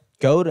 I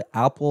go to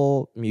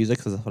Apple Music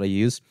because that's what I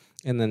use,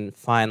 and then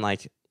find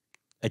like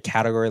a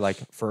category. Like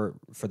for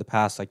the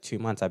past like 2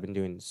 months, I've been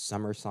doing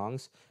summer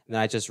songs, and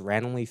then I just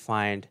randomly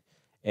find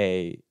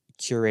a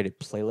curated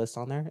playlist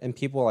on there, and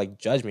people like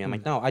judge me. I'm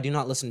like, no, I do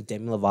not listen to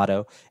Demi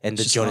Lovato and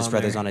the Just Jonas on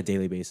Brothers there. on a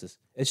daily basis.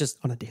 It's just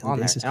On a daily on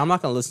there. basis. And I'm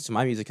not gonna listen to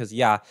my music because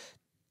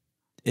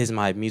is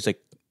my music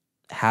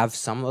have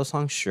some of those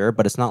songs? Sure,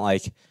 but it's not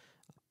like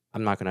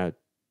I'm not gonna.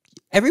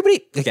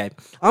 Everybody, okay.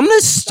 I'm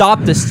gonna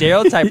stop the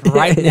stereotype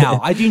right now.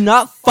 I do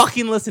not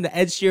fucking listen to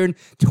Ed Sheeran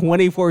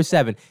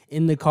 24/7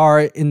 in the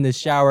car, in the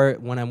shower,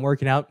 when I'm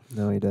working out.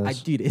 No, he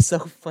does. Dude, it's so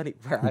funny.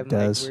 Where I'm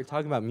does. like, we were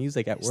talking about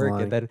music at He's work,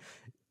 lying. and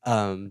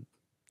then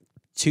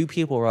two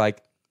people were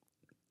like,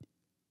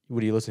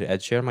 "What do you listen to,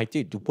 Ed Sheeran?" I'm like,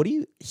 dude, what do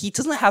you? He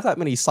doesn't have that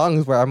many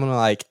songs where I'm gonna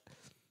like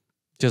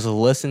just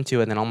listen to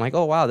it, and then I'm like,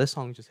 oh wow, this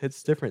song just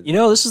hits different. You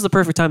know, this is the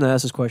perfect time to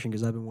ask this question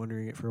because I've been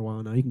wondering it for a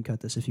while now. You can cut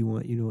this if you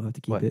want. You don't have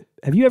to keep What? it.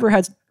 Have you ever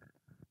had?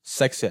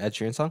 Sex to Ed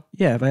Sheeran song?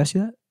 Yeah, have I asked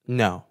you that?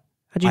 No.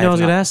 How'd you I know I have was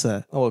going to not. ask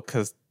that? Oh,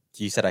 because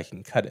you said I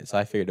can cut it, so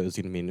I figured it was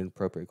going to be an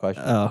inappropriate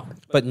question. Oh,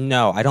 But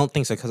no, I don't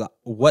think so. Because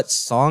what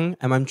song?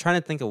 I'm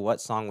trying to think of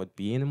what song would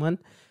be in one,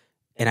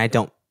 and I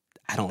don't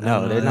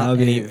know. They're that not would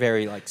be- any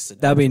very like. that'd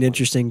be an seductive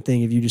interesting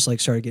thing if you just like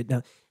started getting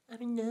down.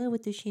 I'm in love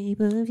with the shape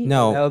of you. ones.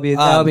 No, that would be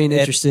an it-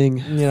 interesting.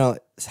 You know,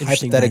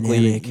 Interesting hypothetically,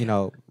 dynamic. you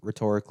know,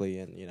 rhetorically,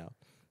 and you know,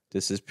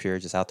 this is pure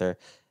just out there.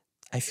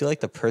 I feel like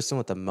the person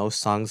with the most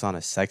songs on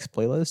a sex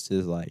playlist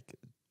is like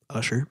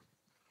Usher.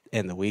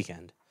 in The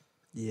Weeknd.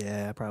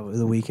 Yeah, probably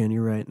The Weeknd.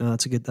 You're right. No,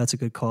 that's a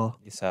good call.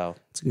 So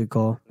That's a good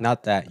call.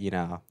 not that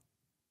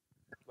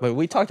but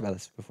we talked about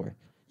this before.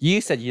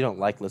 You said you don't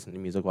like listening to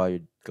music while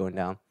you're going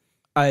down.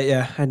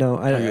 I know.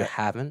 Or you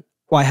haven't.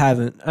 Well, I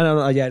haven't. I don't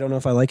know. Yeah, I don't know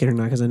if I like it or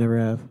not because I never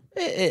have.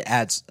 It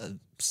adds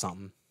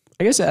something.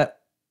 I guess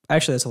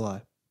actually that's a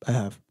lie. I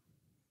have.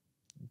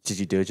 Did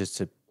you do it just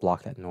to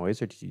block that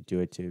noise, or did you do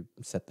it to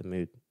set the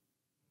mood?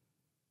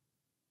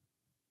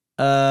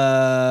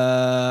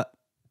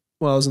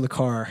 Well, I was in the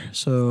car,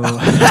 so none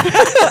of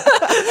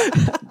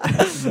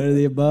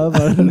the above. I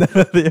don't know. None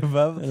of the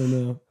above. I don't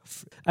know.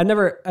 I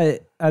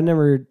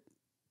never.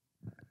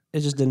 It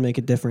just didn't make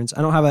a difference.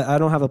 I don't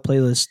have a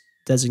playlist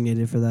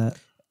designated for that.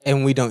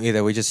 And we don't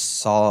either. We just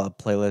saw a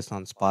playlist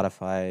on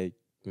Spotify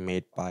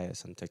made by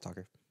some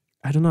TikToker.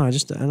 I don't know. I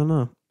don't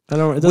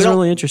know. It doesn't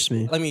really interest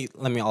me. Let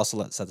me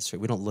also set this straight.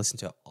 We don't listen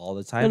to it all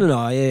the time.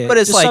 No. Yeah. But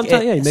it's Just like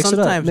sometimes, you mix it up.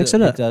 sometimes Mix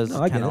it up. It does No,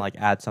 I get kind of it. like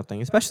add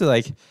something, especially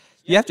like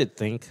you have to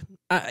think.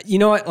 You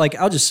know what? Like,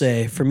 I'll just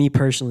say, for me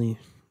personally,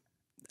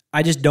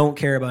 I just don't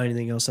care about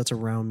anything else that's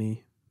around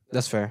me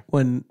That's fair.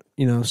 when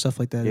stuff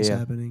like that is Yeah.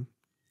 happening.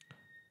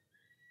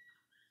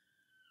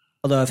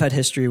 Although I've had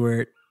history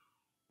where,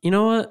 you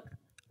know what?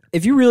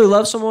 If you really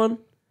love someone,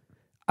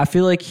 I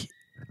feel like.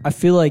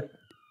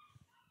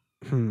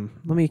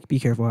 Let me be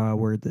careful how I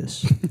word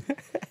this.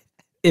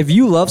 If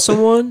you love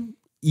someone,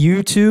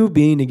 you two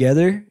being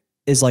together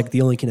is like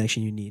the only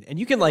connection you need. And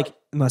you can like,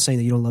 I'm not saying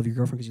that you don't love your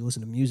girlfriend because you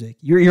listen to music.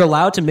 You're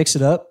allowed to mix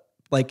it up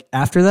like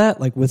after that,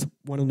 like with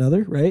one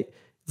another, right?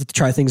 To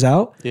try things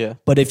out. Yeah.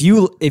 But if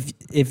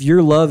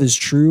your love is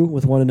true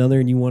with one another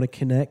and you want to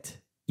connect,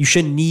 you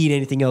shouldn't need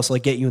anything else to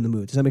like get you in the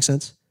mood. Does that make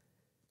sense?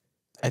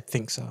 I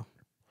think so.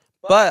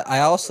 But I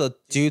also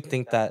do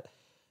think that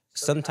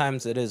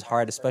sometimes it is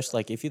hard, especially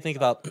like if you think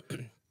about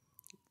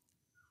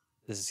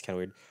this is kind of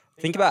weird.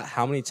 Think about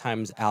how many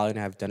times Allie and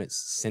I have done it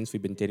since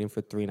we've been dating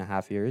for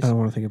 3.5 years. I don't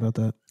want to think about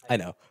that. I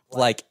know.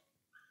 Like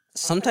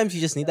sometimes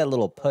you just need that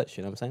little push,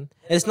 you know what I'm saying?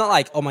 And it's not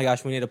like, oh my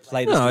gosh, we need to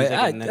play this No, music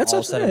and then that's all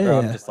what of a I'm sudden, saying, bro,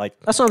 yeah. I'm just like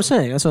That's what I'm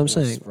saying. That's what I'm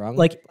saying. sprung.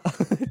 Like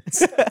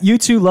you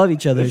two love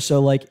each other.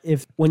 So like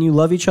when you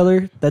love each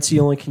other, that's the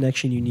only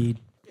connection you need.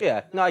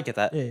 yeah, no, I get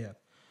that. Yeah.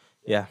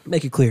 Yeah.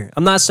 Make it clear.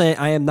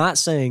 I am not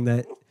saying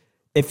that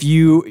if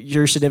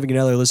your significant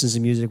other listens to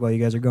music while you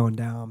guys are going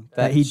down,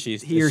 that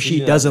he or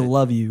she doesn't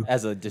love you.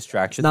 As a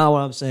distraction. Not what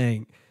I'm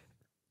saying.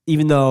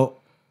 Even though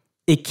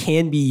it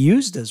can be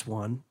used as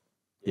one,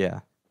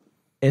 Yeah.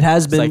 it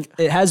has been. like-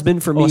 it has been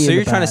for me. Oh, so in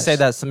you're the trying to past. say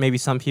that maybe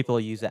some people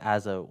use it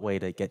as a way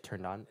to get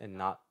turned on and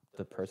not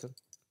the person?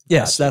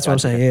 Yes, Gotcha, that's what I'm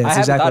gotcha. saying. Yeah, I that's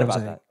haven't exactly thought what I'm about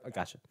saying. that. I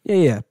gotcha.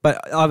 Yeah.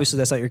 But obviously,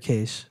 that's not your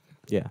case.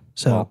 Yeah.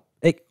 So,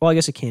 I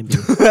guess it can be.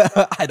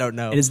 I don't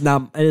know. It is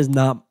not. It is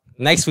not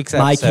Next week's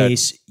my episode,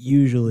 case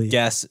usually.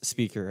 guest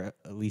speaker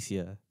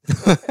Alicia.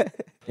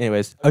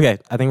 Anyways, okay,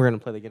 I think we're gonna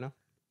play the game now.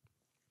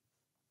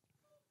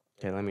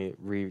 Okay, let me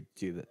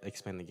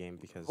explain the game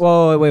because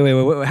Whoa,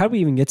 wait. How do we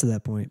even get to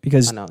that point?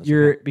 Because I know,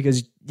 it's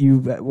because you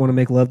want to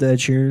make love to Ed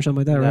Sheeran or something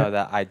like that, no, right?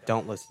 that I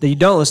don't listen. That you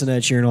don't listen to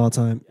Ed Sheeran all the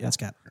time. Yeah, it's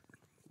Cap.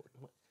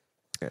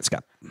 Yeah, it's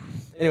Cap.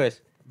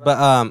 Anyways,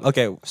 but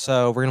okay,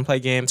 so we're gonna play a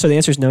game. So the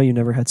answer is no. You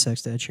never had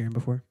sex to Ed Sheeran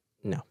before.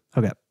 No.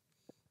 Okay.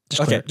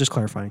 Okay. Just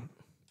clarifying.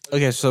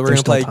 Okay, so we're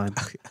There's gonna still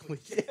play. time.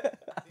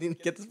 I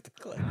didn't get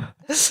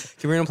this.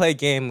 So we're gonna play a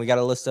game. We got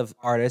a list of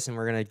artists, and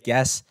we're gonna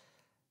guess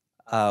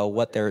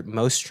what their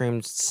most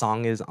streamed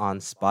song is on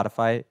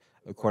Spotify,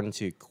 according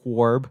to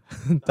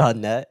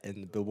Quorb.net and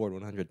the Billboard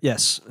 100.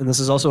 Yes, and this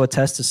is also a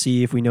test to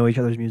see if we know each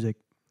other's music.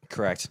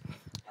 Correct.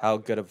 How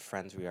good of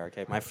friends we are.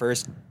 Okay, my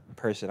first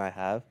person I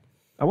have.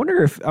 I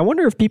wonder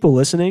if people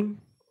listening.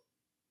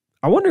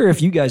 I wonder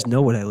if you guys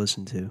know what I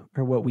listen to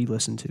or what we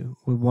listen to.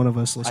 What one of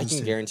us I listens can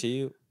to. guarantee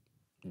you,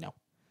 no.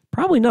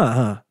 Probably not,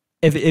 huh?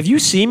 If you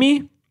see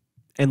me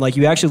and like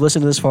you actually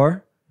listen to this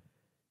far,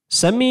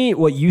 send me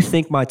what you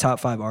think my top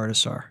 5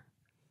 artists are,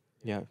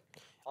 Yeah.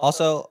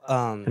 Also,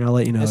 and I'll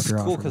let you know it's if you're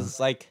cool off or not. because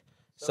like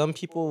some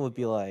people would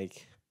be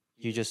like,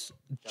 you just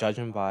judge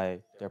them by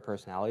their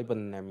personality, but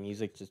then their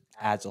music just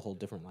adds a whole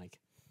different like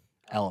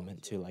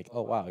element to like,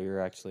 oh wow,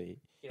 you're actually,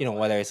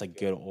 whether it's like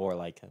good or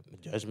like a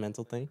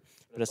judgmental thing.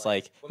 But it's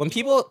like when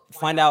people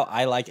find out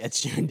I like Ed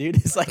Sheeran, dude,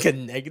 it's like a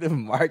negative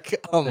mark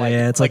on my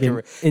It's like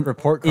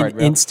report card, an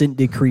bro. instant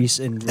decrease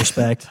in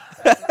respect.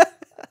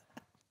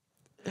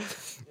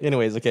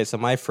 Anyways, okay, so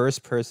my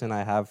first person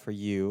I have for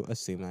you,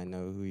 assuming I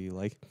know who you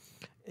like,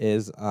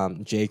 is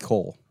J.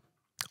 Cole.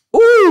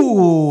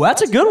 Ooh,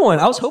 that's a good one.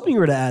 I was hoping you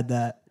were to add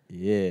that.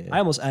 Yeah. I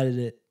almost added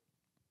it.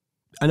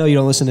 I know you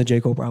don't listen to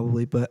J. Cole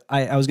probably, but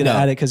I was gonna No.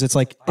 add it because it's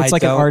like an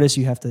don't. artist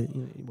you have to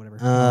whatever.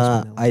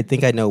 I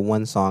think I know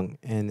one song,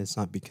 and it's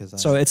not because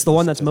So it's the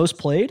one that's most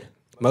played.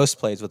 most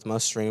plays with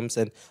most streams.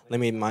 And let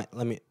me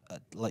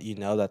let you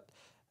know that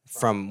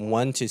from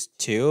 1 to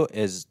 2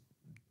 is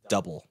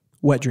double.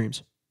 Wet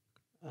Dreams.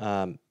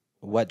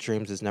 Wet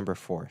Dreams is number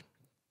 4.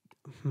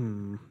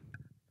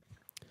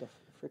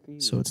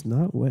 So it's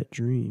not Wet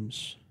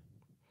Dreams.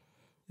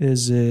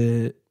 Is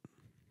it?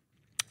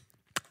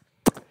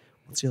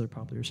 What's the other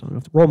popular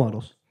song? Role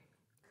Models.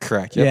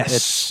 Correct. Yep.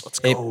 Yes. Let's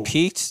go. It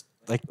peaked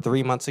like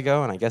 3 months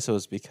ago, and I guess it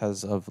was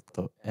because of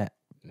it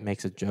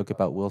makes a joke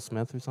about Will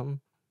Smith or something.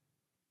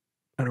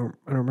 I don't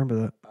remember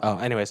that. Oh,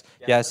 anyways,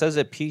 yeah, it says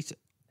it peaked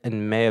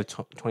in May of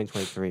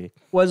 2023.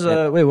 Was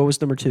wait, what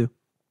was number 2? Do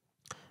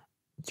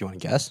you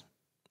want to guess?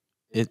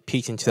 It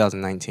peaked in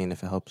 2019,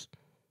 if it helps.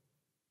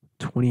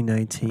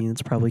 2019.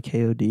 It's probably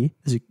KOD.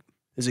 Is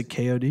it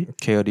KOD?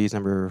 KOD's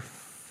number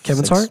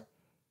Kevin's 6. Heart?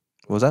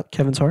 What was that?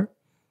 Kevin's Heart?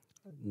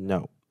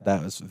 No,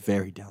 that was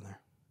very down there.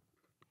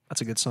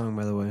 That's a good song,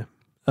 by the way.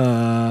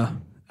 I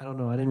don't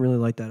know. I didn't really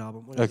like that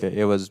album. What is it? Okay,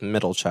 it was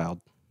Middle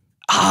Child.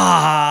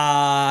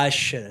 I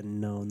should have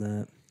known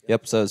that.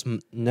 Yep, so it's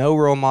No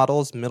Role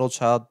Models, Middle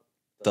Child,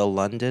 The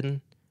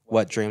London,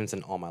 Wet Dreams,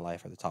 and All My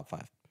Life are the top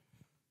 5.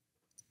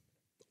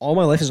 All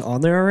My Life is on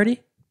there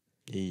already?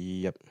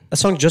 Yep. That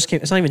song just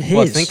came. It's not even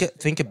his. Well,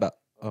 think about.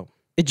 Oh,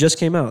 It just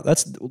came out. I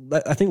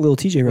think Lil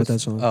TJ wrote that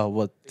song. oh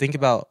well, think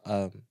about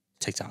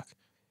TikTok.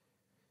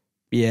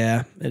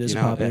 Yeah, it is You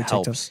know, popular. it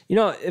TikTok. helps. You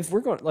know, if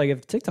we're going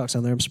if TikTok's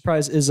on there, I'm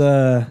surprised.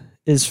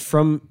 Is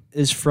from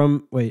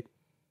wait,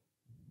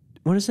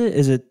 what is it?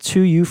 Is it To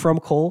You from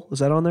Cole? Is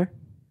that on there?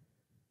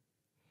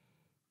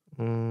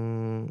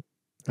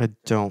 I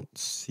don't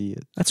see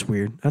it. That's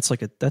weird. That's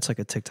like a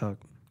TikTok.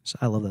 So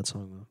I love that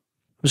song though.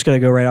 I'm just gonna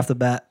go right off the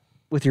bat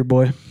with your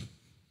boy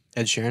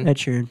Ed Sheeran. Ed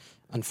Sheeran.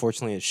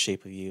 Unfortunately, it's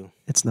Shape of You.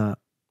 It's not.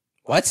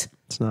 What?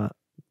 It's not.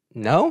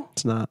 No.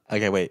 It's not.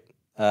 Okay, wait.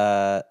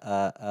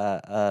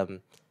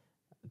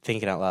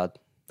 Thinking out loud.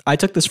 I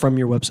took this from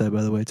your website,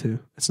 by the way, too.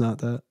 It's not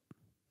that.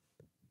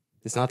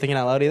 It's not thinking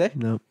out loud either.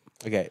 No.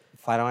 Okay,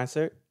 final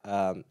answer.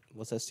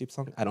 What's that stupid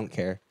song? I don't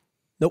care.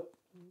 Nope.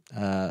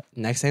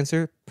 Next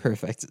answer.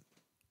 Perfect.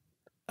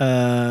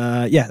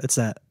 Yeah, it's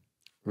that.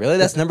 Really?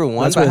 That's number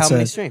 1 That's by what it how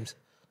many says. streams?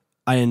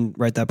 I didn't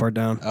write that part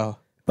down. Oh,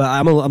 But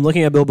I'm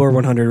looking at Billboard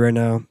 100 right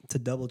now to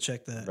double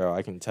check that. bro,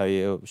 I can tell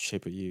you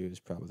Shape of You is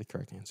probably the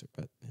correct answer,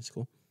 but it's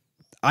cool.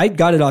 I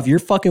got it off your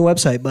fucking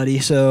website, buddy.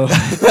 So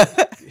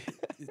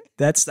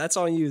that's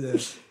on you then.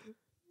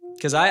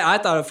 Because I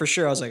thought for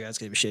sure I was like, that's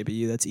gonna be Shape of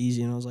You. That's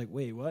easy. And I was like,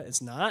 wait, what?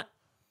 It's not.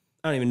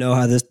 I don't even know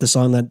how the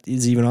song that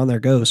is even on there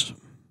goes.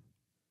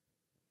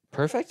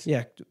 Perfect?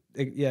 Yeah,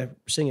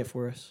 sing it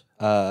for us.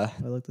 I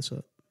looked this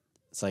up.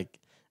 It's like,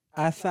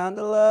 I found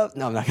a love.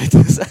 No, I'm not going to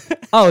do this.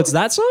 Oh, it's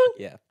that song?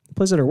 Yeah. It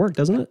plays at her work,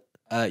 doesn't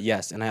it?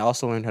 Yes, and I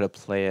also learned how to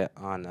play it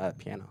on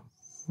piano.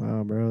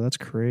 Wow, bro, that's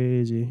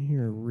crazy.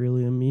 You're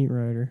really a meat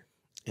rider.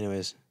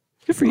 Anyways,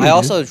 Good for you. I dude.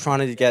 also trying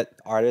to get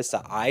artists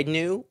that I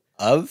knew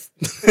of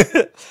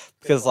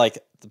because, like,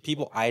 the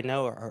people I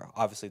know are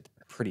obviously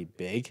pretty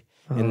big,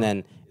 and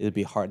then it would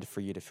be hard for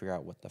you to figure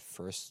out what the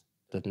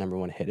number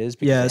 1 hit is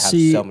because Yeah, they have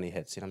see, so many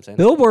hits. You know what I'm saying?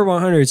 Billboard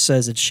 100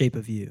 says it's Shape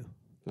of You.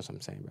 That's what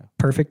I'm saying, bro.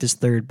 Perfect is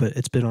third, but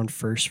it's been on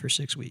first for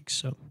 6 weeks.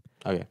 So,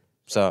 Okay,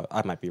 so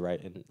I might be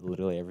right in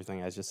literally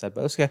everything I just said,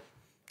 but it's okay.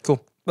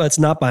 Cool. but it's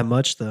not by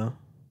much though.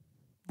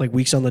 Like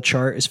weeks on the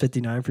chart is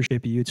 59 for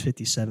Shape of You. It's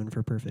 57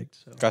 for Perfect.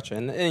 So. Gotcha.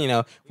 And you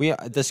know,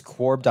 this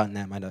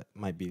Corb.net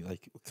might be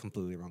like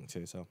completely wrong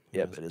too. So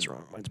Yeah, but it is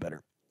wrong. Mine's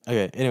better.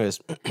 okay. Anyways,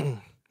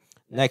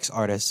 next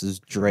artist is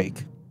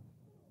Drake.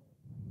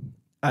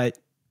 I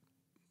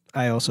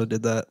also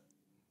did that.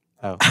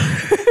 Oh,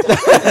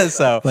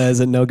 so But is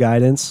it no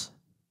guidance?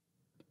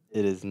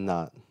 it is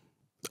not.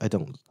 I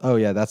don't. Oh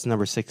yeah, that's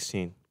number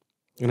 16,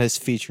 and it's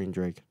featuring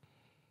Drake.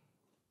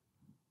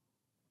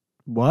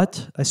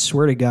 What? I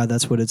swear to God,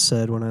 that's what it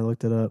said when I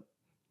looked it up.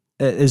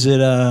 Is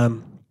it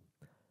And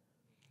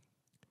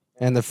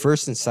the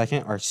first and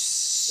second are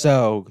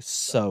so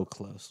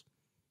close.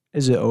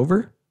 Is it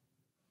Over?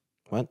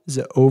 What? Is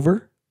it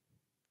Over?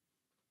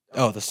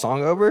 Oh, the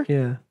song Over?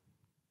 Yeah.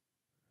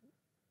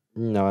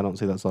 No, I don't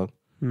see that song.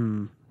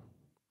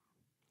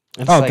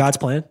 It's Oh, like- God's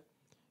Plan.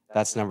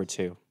 That's number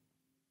 2.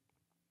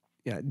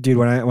 Yeah, dude.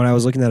 When I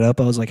was looking that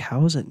up, I was like,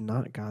 how is it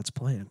not God's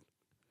Plan?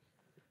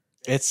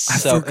 It's I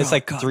so forgot it's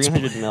like God's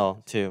 300 Plan.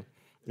 mil too.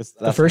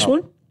 The first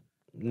one?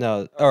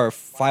 No, or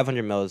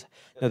 500 mils.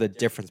 No, the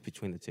difference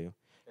between the two.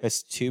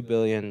 It's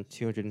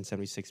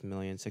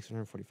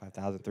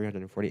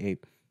 2,276,645,348.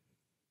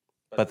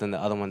 But then the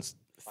other one's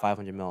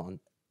 500 mil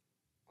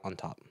on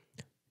top.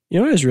 You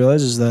know what I just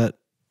realized is that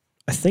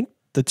I think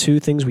the two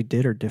things we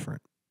did are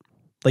different.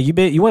 Like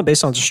you went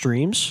based on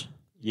streams.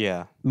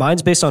 Yeah.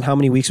 Mine's based on how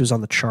many weeks it was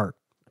on the chart.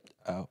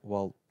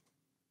 Well,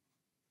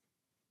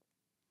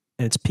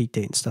 and its peak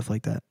date and stuff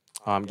like that.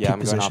 Yeah, I'm going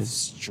off position.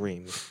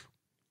 streams.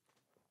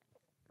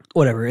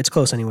 Whatever, it's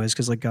close anyways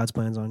because like God's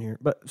plan's on here.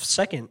 But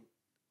second,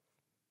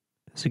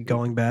 is it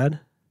going bad?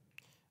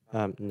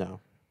 No.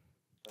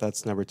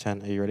 That's number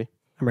 10. Are you ready?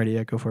 I'm ready.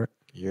 Yeah, go for it.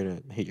 You're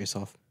going to hate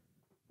yourself.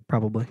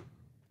 Probably.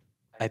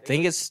 I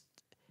think it's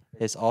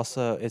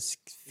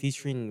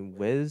featuring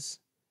Wiz.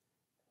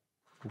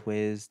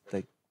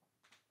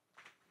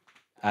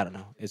 I don't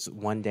know. It's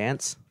One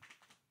Dance.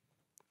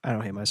 I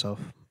don't hate myself.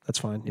 That's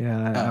fine.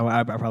 Yeah,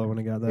 I probably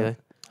wouldn't have got that. Really?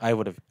 I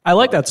would have. I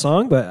like that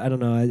song, but I don't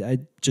know.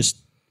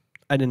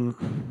 I didn't.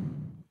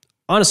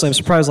 Honestly, I'm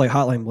surprised like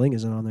Hotline Bling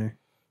isn't on there.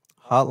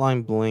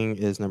 Hotline Bling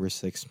is number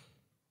 6.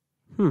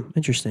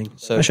 Interesting.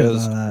 So I it should have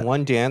goes thought of that.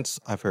 One Dance.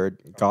 I've heard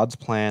God's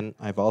Plan.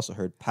 I've also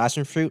heard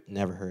Passion Fruit.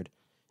 Never heard.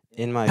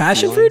 In My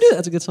Passion Feelings, Fruit?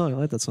 That's a good song. I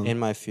like that song. In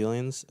My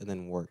Feelings, and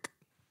then Work.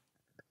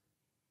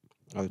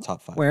 Are the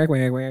top 5.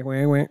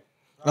 Where.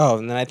 Oh,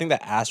 and then I think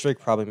that asterisk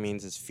probably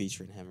means it's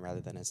featuring him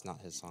rather than it's not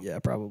his song. Yeah,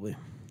 probably.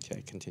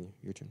 Okay, continue.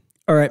 Your turn.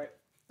 All right.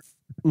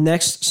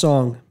 Next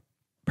song,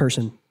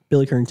 person,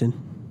 Billy Currington.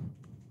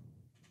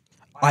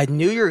 I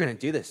knew you were gonna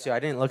do this too. I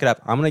didn't look it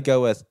up. I'm gonna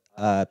go with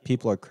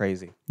People Are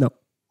Crazy. No.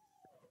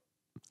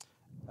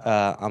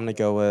 I'm gonna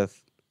go with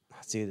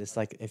dude, it's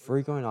like if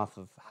we're going off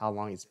of how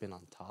long it's been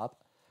on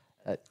top,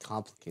 that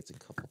complicates a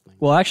couple things.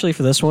 Well, actually,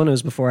 for this one, it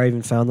was before I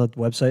even found the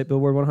website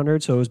Billboard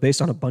 100, so it was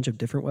based on a bunch of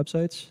different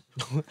websites.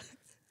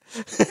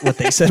 What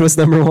they said was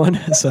number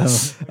 1. So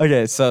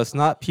Okay, so it's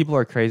not People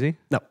Are Crazy.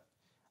 no,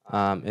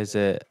 Is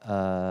it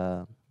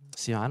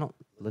see I don't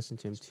listen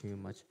to him too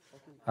much.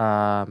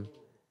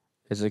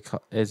 Is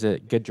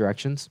it Good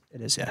Directions?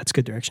 it is. Yeah, it's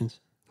Good Directions.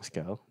 Let's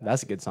go.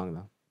 That's a good song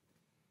though.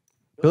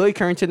 Billy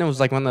Currington was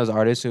like one of those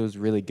artists who was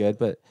really good,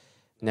 but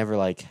never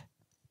like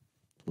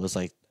was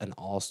like an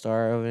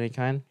all-star of any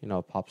kind. You know,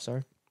 a pop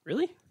star.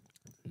 Really?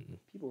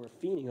 People were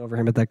fiending over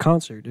him at that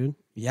concert, dude.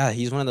 Yeah,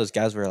 he's one of those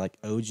guys where like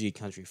OG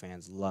country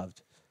fans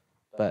loved,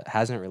 but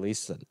hasn't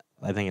released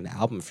I think an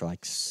album for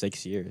like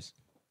 6 years.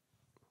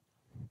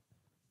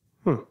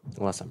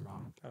 Unless I'm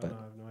wrong. I But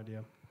have no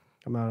idea.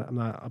 I'm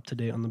not up to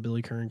date on the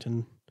Billy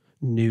Currington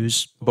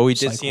news. we did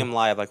cycle. see him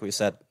live, like we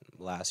said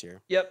last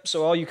year. Yep.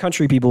 So all you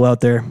country people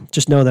out there,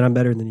 just know that I'm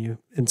better than you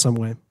in some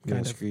way. Yeah,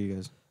 Kind of. screw you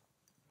guys.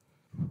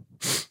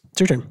 It's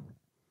your turn.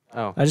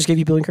 Oh, I just gave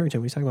you Billy Currington.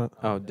 What are you talking about?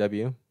 oh,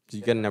 W. Did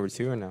you get a number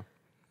 2 or no?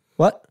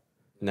 What?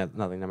 No,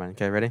 nothing. Never mind.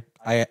 Okay, ready?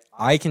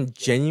 I can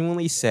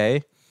genuinely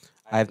say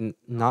I've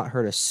not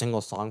heard a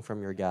single song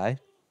from your guy,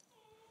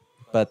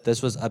 but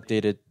this was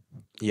updated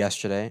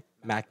yesterday.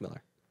 Mac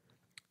Miller.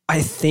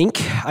 I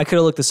think I could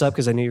have looked this up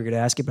because I knew you were going to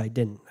ask it, but I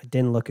didn't. I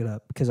didn't look it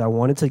up because I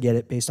wanted to get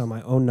it based on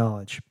my own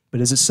knowledge.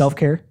 But is it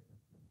Self-Care?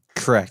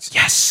 Correct.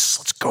 Yes.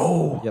 Let's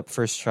go. Yep.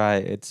 First try.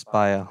 It's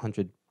by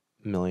 100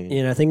 million.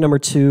 And I think number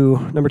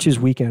two is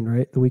Weekend,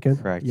 right? The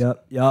Weekend. Correct.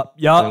 Yep.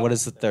 And what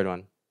is the third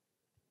one?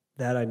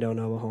 That I don't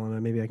know. But hold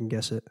on. Maybe I can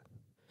guess it.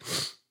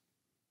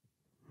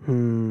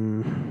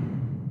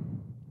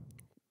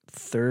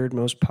 Third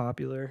most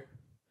popular.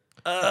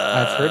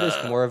 I've heard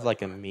it's more of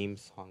like a meme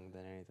song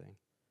than anything.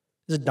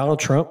 Is it Donald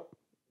Trump?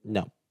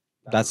 No,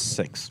 that's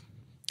 6.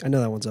 I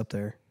know that one's up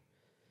there.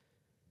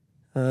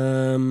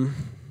 Meme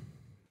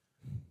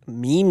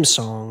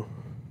song.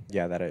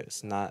 Yeah, that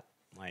is not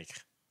like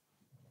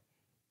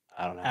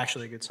I don't know.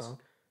 Actually a good song.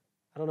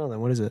 I don't know then.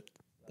 What is it?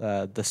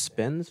 The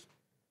Spins.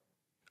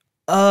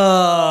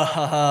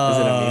 Oh. Is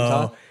it a meme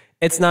song?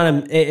 It's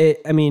not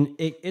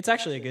it's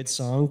actually a good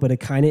song, but it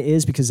kind of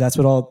is because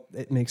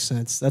it makes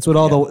sense. That's what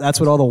all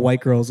the white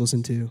girls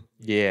listen to.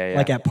 Yeah.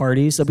 Like at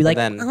parties, they'll be like,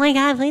 then- "Oh my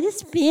god, play the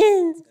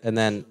Spins." And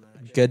then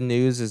Good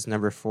News is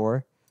number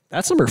 4.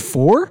 That's number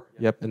 4.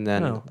 Yep. And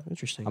then Oh,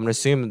 interesting. I'm gonna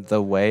assume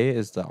The Way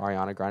is the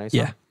Ariana Grande song.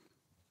 Yeah,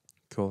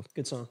 Cool.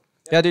 good song.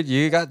 Yeah, dude,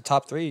 you got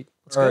top 3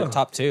 go.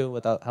 top 2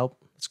 without help.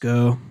 Let's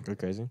go. Go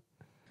crazy.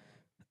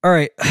 All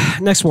right,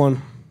 next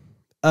one.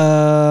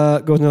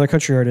 Go with another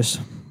country artist.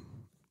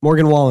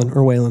 Morgan Wallen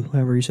or Waylon,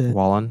 however you say it.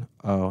 Wallen.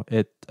 Oh,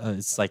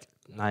 it's like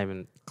not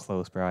even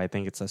close, bro. I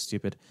think it's so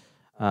stupid.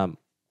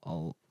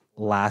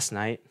 Last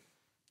Night.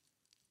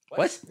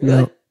 What?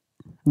 No,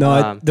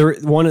 Um,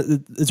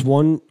 it's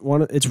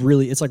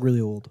like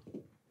really old.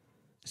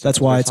 That's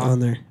why it's on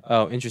there.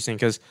 Oh, interesting.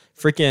 Because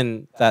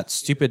freaking that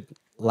stupid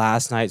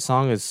Last Night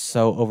song is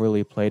so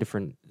overly played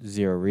for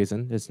zero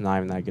reason. It's not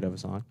even that good of a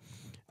song.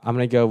 I'm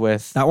gonna go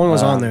with That one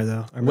was on there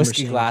though. I remember Whiskey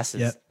seeing it.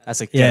 Glasses. Yep.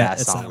 That's a good Yeah,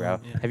 ass it's song, that bro.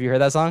 one, yeah. Have you heard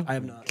that song? I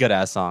have not. Good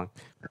ass song.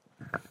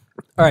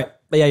 All right,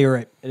 but yeah, you're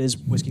right. It is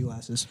Whiskey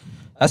Glasses.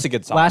 That's a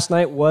good song. Last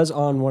Night was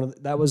on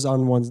that was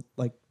on one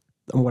like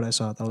on what I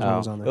saw. That was what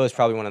was on It there. was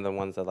probably one of the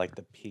ones that like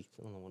the peaked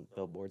on the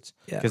billboards.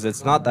 Yeah. Because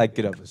it's not that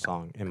good of a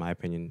song, in my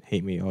opinion.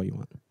 Hate me all you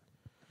want.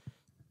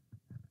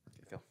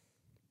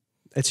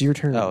 It's your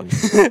turn. Oh,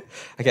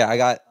 okay. I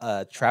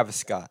got Travis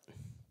Scott.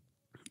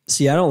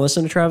 See, I don't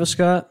listen to Travis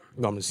Scott.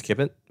 No, I'm gonna skip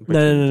it. But No,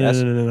 can you guess?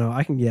 no.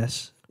 I can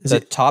guess. Is The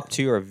it top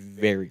 2 are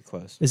very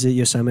close.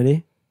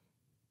 Yosemite?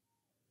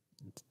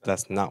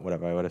 That's not what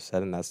I would have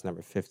said, and that's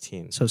number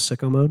 15. So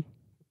Sicko Mode.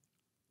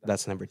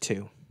 That's number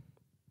 2.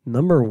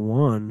 Number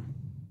 1.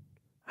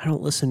 I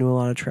don't listen to a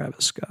lot of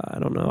Travis Scott. I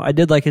don't know. I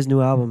did like his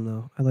new album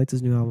though. I liked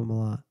his new album a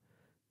lot.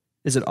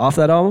 Is it off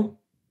that album?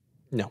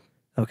 No.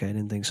 Okay, I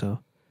didn't think so.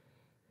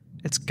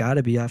 It's got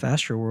to be off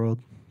Astroworld.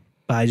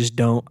 But I just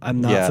don't. I'm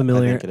not Yeah, I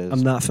familiar. think it is.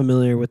 I'm not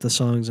familiar with the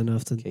songs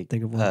enough to Okay,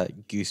 think of one.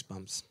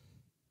 Goosebumps.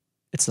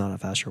 It's not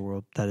off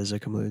Astroworld. That is a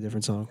completely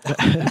different song.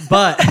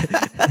 But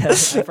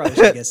I probably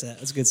should guess that.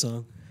 That's a good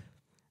song.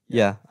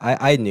 Yeah,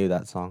 I knew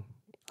that song.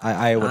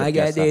 I would have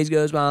guessed that.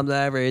 goosebumps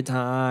every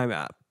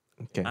time.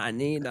 Okay. I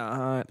need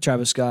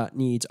Travis Scott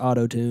needs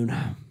auto tune.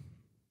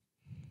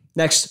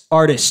 Next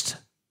artist,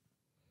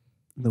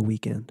 The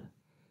Weeknd.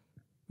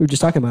 We were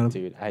just talking about him.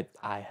 Dude,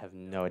 I have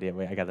no idea.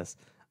 Wait, I got this.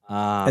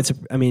 I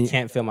mean,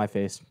 Can't Feel My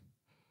Face.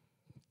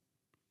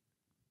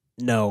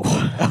 no,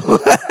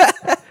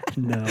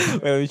 no.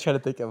 Wait, let me try to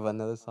think of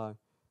another song.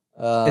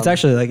 It's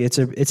actually like it's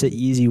an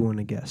easy one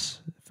to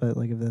guess.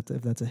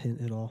 If that's a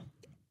hint at all.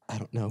 I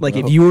don't know. Like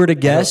bro. if you were to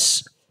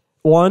guess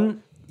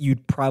one,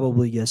 you'd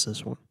probably guess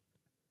this one.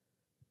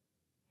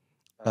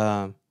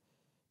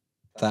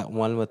 That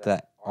one with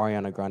that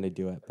Ariana Grande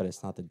duet, but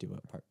it's not the duet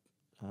part.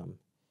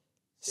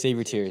 Save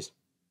Your Tears.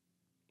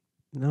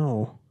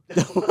 No,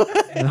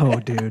 no,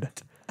 dude.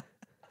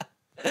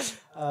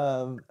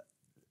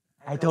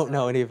 I don't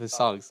know any of his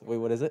songs. Wait,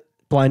 what is it?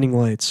 Blinding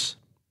Lights.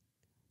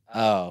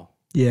 Oh,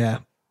 Yeah,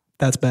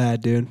 that's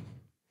bad, dude.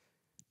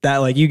 That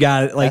like you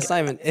got it. Like that's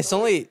not even. It's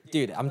only,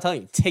 dude. I'm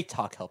telling you,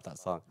 TikTok helped that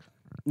song.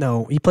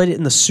 no, he played it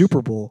in the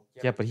Super Bowl.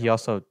 Yeah, but he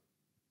also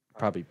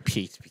probably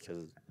peaked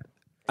because.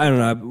 I don't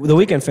know. The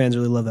Weeknd fans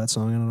really love that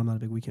song. I don't know. I'm not a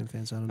big Weeknd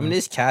fan, so I don't know. I mean,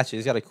 it's catchy.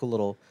 It's got a cool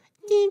little.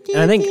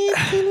 And I think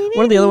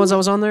one of the other ones that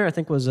was on there, I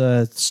think, was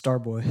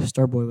Starboy.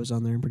 Starboy was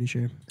on there. I'm pretty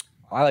sure.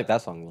 I like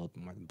that song a little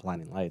bit more than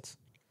Blinding Lights.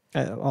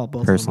 Both of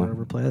Personally. them are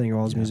overplayed. I think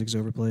all his music's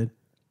overplayed.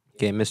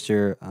 Okay,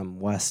 Mr.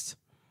 West.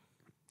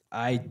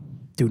 I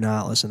do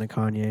not listen to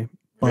Kanye.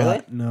 But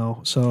Really? No.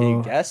 Can So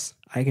you guess?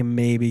 I can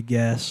maybe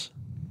guess.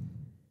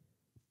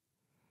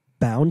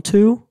 Bound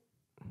to?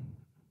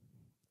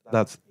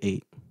 That's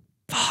 8.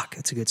 Fuck,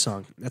 that's a good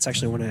song. That's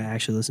actually one I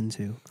actually listened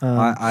to.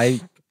 I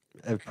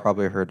have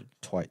probably heard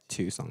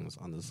 2 songs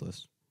on this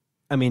list.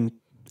 I mean,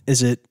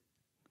 is it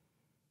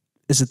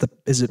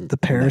the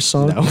Paris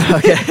song? No.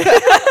 Okay.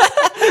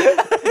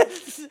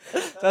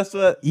 That's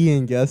what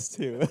Ian guessed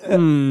too.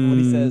 When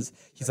he says,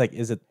 he's like,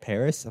 "Is it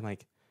Paris?" I'm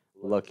like,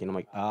 looking. I'm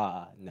like,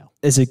 no.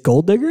 Is it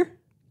Gold Digger?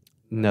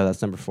 No,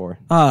 that's number 4.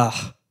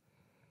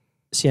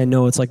 See, I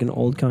know it's like an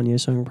old Kanye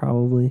song,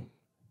 probably.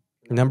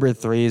 Number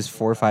 3 is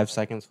 4 or 5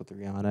 Seconds with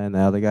Rihanna and the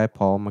other guy,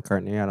 Paul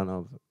McCartney. I don't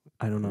know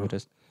I don't who know. it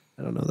is.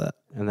 I don't know that.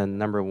 And then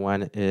number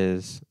 1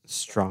 is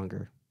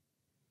Stronger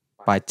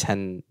by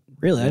 10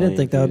 Really, I didn't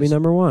think that would be views.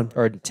 number one.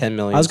 Or 10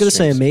 million. I was gonna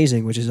say streams.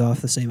 Amazing, which is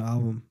off the same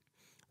album,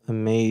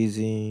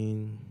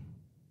 Amazing.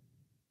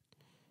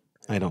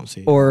 I don't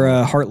see. or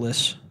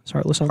Heartless. Is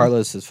Heartless on?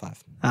 Heartless is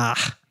 5.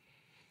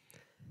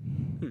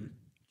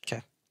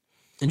 Okay.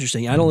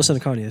 Interesting. I don't listen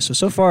to Kanye,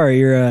 so far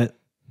you're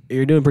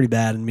doing pretty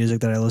bad in music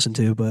that I listen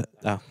to, but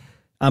Oh.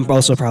 I'm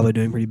also probably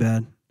doing pretty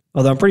bad.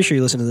 Although I'm pretty sure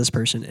you listen to this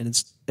person, and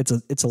it's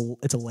a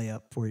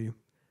layup for you.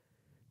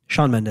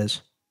 Shawn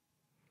Mendes.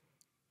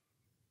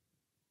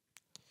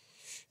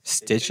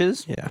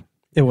 Stitches? Yeah,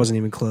 it wasn't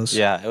even close.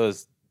 Yeah, it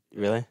was.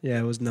 Really? Yeah,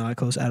 it was not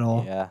close at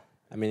all. Yeah.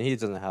 I mean, he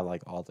doesn't have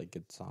like all the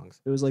good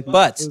songs. It was like,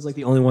 But- it was like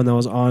the only one that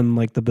was on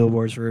like the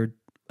billboards for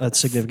a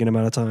significant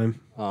amount of time.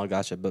 Oh,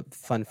 gotcha. But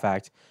fun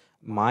fact,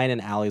 mine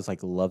and Allie's like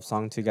love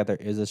song together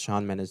is a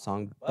Shawn Mendes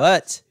song,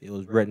 but it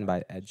was written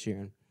by Ed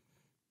Sheeran.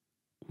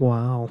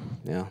 Wow,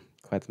 Yeah,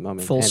 quite the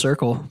moment. full And-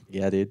 circle.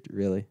 Yeah, dude,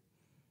 really.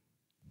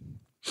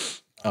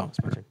 Oh,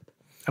 it's my turn.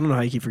 I don't know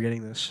how you keep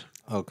forgetting this.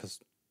 Oh, because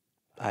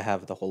I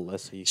have the whole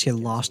list. So you Just can get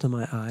guess. lost in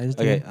my eyes.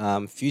 Dude.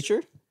 Okay,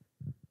 Future.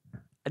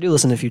 I do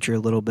listen to Future a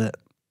little bit,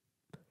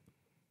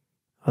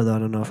 although I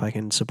don't know if I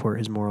can support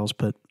his morals.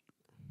 But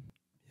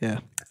yeah,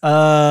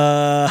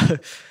 I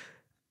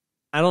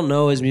don't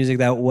know his music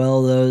that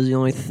well though. Is the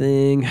only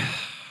thing.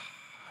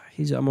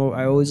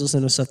 I always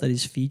listen to stuff that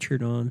he's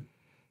featured on.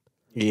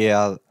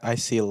 Yeah, I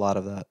see a lot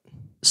of that.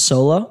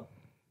 Solo,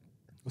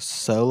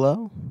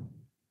 Solo.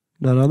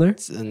 not on there.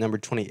 It's number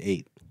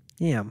 28.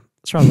 Damn,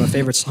 that's probably my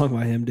favorite song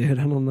by him, dude.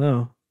 I don't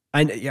know.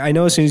 I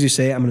know as soon as you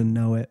say it, I'm gonna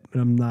know it, but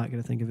I'm not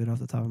gonna think of it off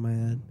the top of my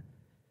head.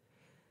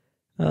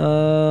 I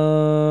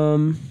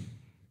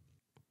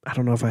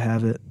don't know if I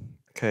have it.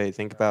 Okay,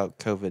 think about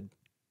COVID.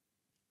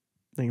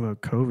 Think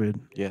about COVID.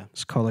 Yeah.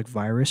 It's called like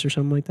Virus or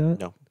something like that.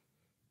 No.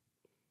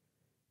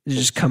 Did it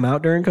just come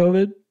out during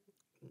COVID?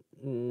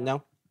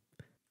 No.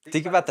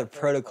 Think about the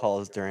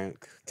protocols during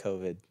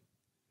COVID.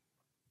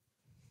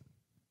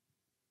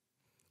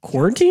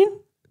 Quarantine?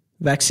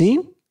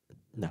 Vaccine?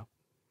 No.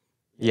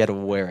 You had to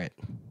wear it.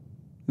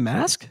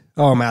 Mask?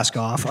 Oh, mask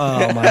off.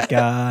 Oh my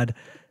God.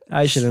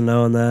 I should have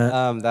known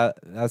that.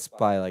 That's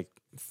by like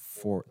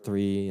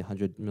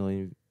 300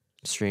 million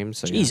streams.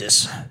 So yeah.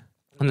 Jesus.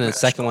 And then the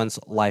second one's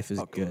Life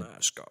is Good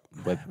Mask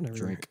off. with I've never,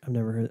 Drake. I've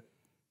never heard it.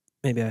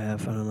 Maybe I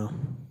have. I don't know.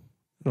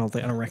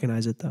 I don't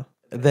recognize it though.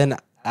 Then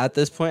at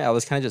this point, I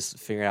was kind of just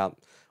figuring out.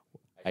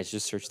 I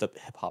just searched up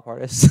hip hop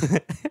artists.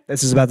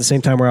 This is about the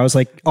same time where I was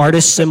like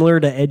artists similar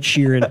to Ed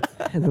Sheeran,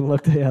 and then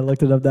I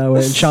looked it up that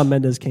way, and Shawn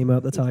Mendes came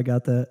up. That's how I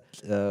got that.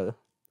 All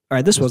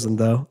right, this wasn't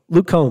though.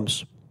 Luke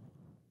Combs.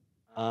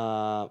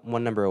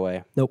 One number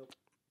away. Nope.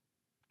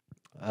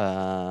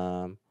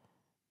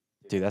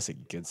 Dude, that's a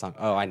good song.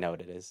 Oh, I know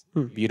what it is.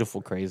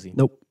 Beautiful Crazy.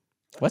 Nope.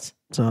 What?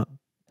 It's not.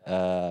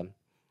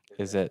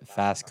 Is it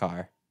Fast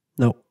Car?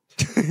 Nope.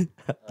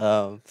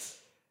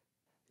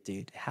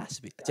 Dude, it has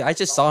to be. Dude, I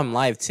just saw him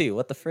live too.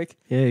 What the frick?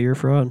 Yeah, you're a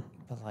fraud.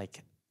 But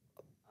like,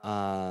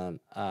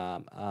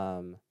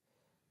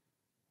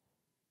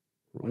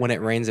 when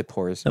it rains, it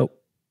pours. Nope.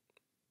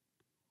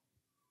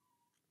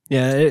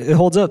 Yeah, it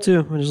holds up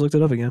too. I just looked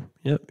it up again.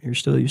 Yep, you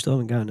still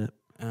haven't gotten it.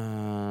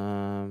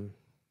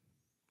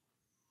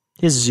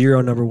 He has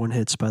 0 number 1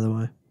 hits, by the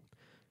way.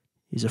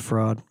 He's a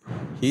fraud.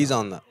 He's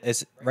on the.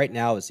 It's right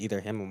now. It's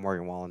either him or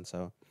Morgan Wallen.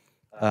 So,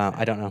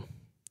 I don't know.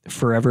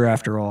 Forever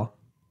After All.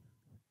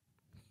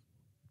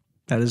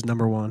 That is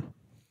number 1.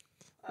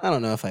 I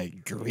don't know if I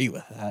agree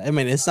with that. I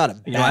mean, it's not a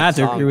bad You don't have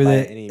to song agree with by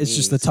it. any It's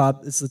just the means.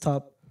 top. It's the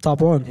top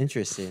one.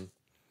 Interesting.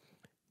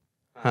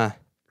 Huh.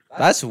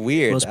 That's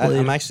weird. Most played.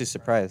 I'm actually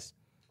surprised.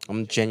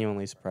 I'm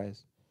genuinely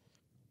surprised.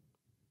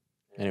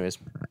 Anyways,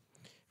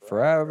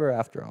 Forever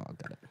After All.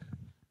 Got it.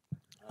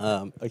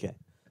 Okay.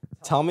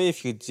 Tell me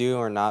if you do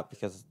or not,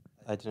 because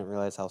I didn't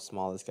realize how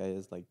small this guy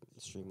is, like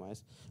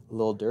stream-wise.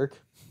 Lil Durk.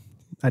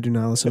 I do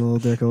not listen to Lil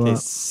Durk a Okay, lot.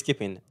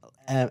 skipping.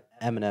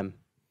 Eminem.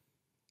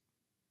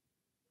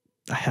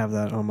 I have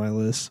that on my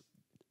list.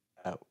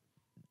 Oh.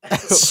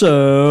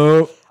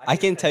 So I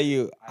can tell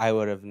you, I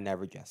would have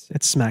never guessed it.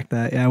 it's Smack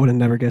That. Yeah, I would have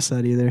never guessed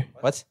that either.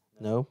 What?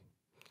 No.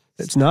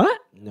 It's not?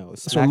 No.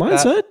 That's what mine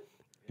said.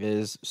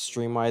 Is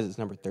stream-wise, it's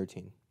number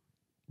 13.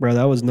 Bro,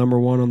 that was number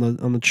 1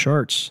 on the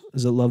charts.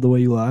 Is it Love the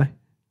Way You Lie?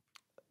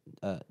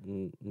 No.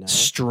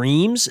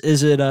 Streams?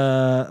 Is it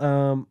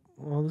well,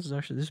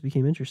 this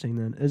became interesting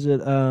then. Is it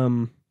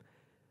the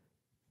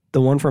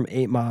one from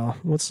 8 Mile?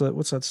 What's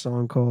that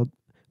song called?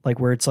 Like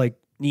where it's like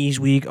knees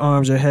weak,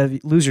 arms are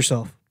heavy. Lose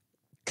Yourself.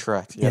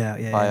 Correct. Yep.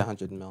 Yeah. By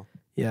 100 mil.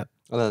 Yeah.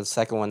 And then the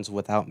second one's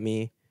Without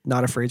Me.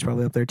 Not Afraid's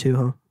probably up there too,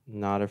 huh?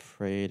 Not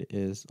Afraid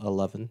is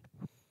 11.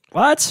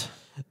 What?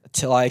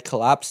 Till I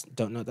Collapse.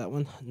 Don't know that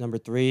one. Number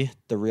 3.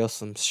 The Real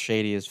Slim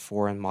Shady is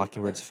 4 and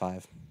Mockingbird's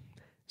 5.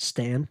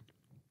 Stan.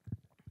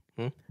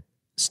 Hmm?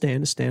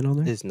 Stan on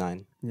there? Is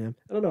 9. Yeah.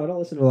 I don't know. I don't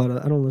listen to a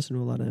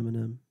lot of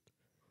Eminem.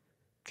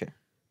 Okay.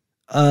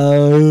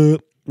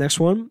 Next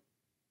one.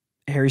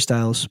 Harry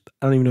Styles.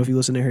 I don't even know if you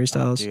listen to Harry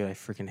Styles, Dude, I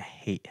freaking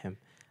hate him.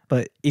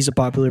 but he's a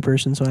popular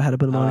person, so I had to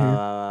put him on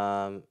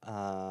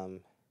here.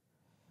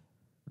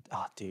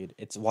 Oh, dude,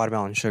 it's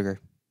Watermelon Sugar.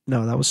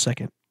 No, that was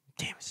second.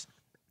 Damn it.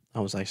 I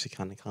was actually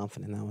kind of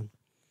confident in that one.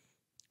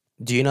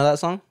 Do you know that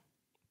song?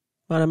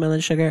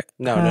 Watermelon Sugar.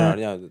 No.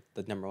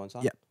 The number 1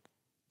 song? Yeah.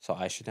 So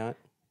I should know it?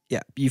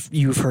 Yeah,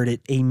 you've heard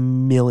it a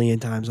million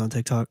times on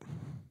TikTok.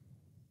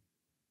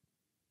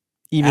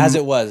 As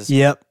it was.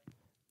 Yep.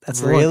 That's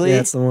the one. Really? Yeah,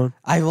 that's the one.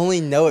 I only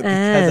know it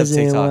because of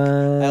TikTok.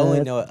 I only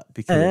know it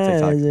because of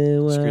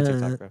TikTok. Screw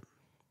TikTok, bro.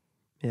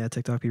 Yeah,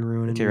 TikTok be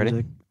ruining Okay, ready?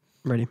 music.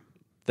 Ready.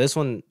 This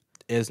one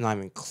is not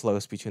even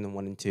close between the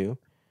 1 and 2.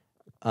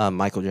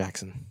 Michael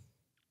Jackson.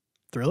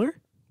 Thriller?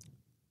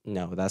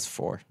 No, that's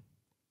 4.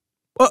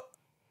 What?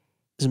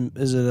 Is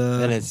it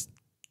And it's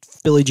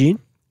Billie Jean?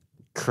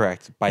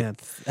 correct.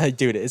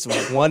 Dude, it's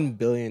 1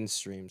 billion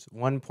streams.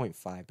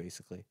 1.5,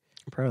 basically.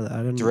 I'm proud of that. I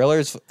didn't.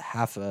 Thriller's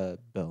half a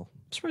bill.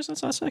 I'm surprised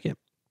that's not second.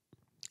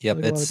 Yep,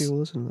 Like a lot of it's people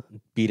listen to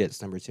that. Beat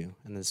It's number 2.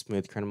 And then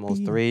Smooth Criminals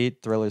Beat It. 3.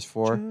 Thriller's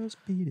 4. Just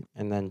beat it.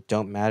 And then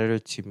Don't Matter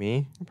to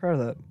Me. I'm proud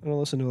of that. I don't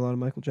listen to a lot of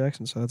Michael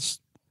Jackson, so that's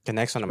The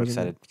next one I'm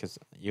Surprising. excited because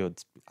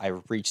I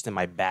reached in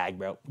my bag,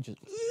 bro. Just,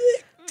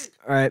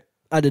 all right.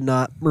 I did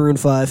not. Maroon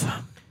 5.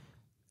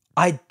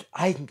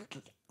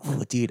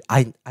 dude,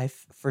 I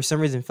for some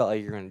reason felt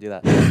like you were gonna do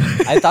that.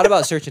 I thought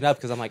about searching up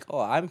because I'm like, oh,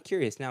 I'm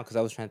curious now because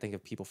I was trying to think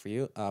of people for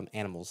you.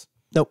 Animals.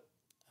 Nope.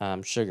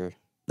 Sugar.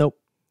 Nope.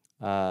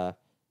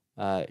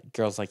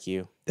 Girls Like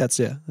You. That's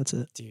it.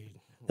 Dude.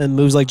 And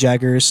Moves Like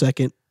Jagger is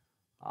second.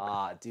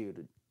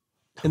 Dude.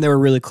 And they were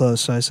really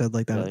close, so I said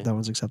like that. Really? That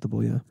one's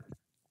acceptable. Yeah.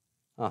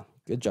 Oh,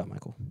 good job,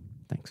 Michael.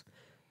 Thanks.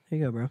 Here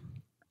you go, bro.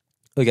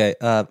 Okay.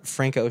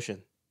 Frank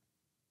Ocean.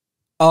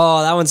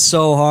 Oh, that one's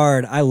so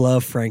hard. I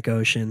love Frank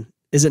Ocean.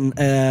 Is it?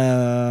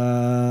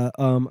 I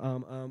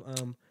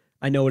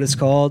know what it's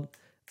called.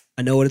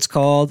 I know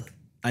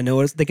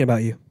it's thinking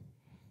about you.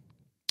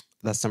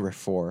 That's number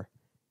 4.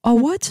 Oh,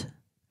 what?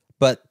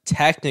 But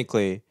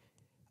technically,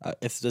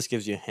 if this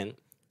gives you a hint,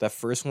 the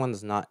first one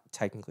is not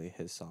technically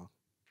his song.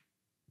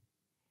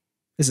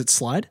 Is it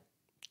Slide?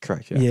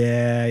 Correct.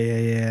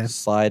 Yeah.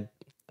 Slide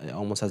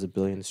almost has 1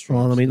 billion streams.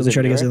 Hold on, let Is me it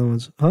try to guess the newer? other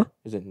ones. Huh?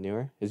 Is it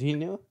newer? Is he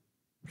new?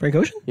 Frank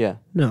Ocean? Yeah.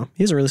 No,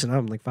 he hasn't released an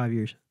album in like 5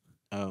 years.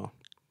 Oh.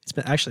 It's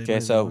been actually. Okay,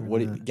 it's so been longer what?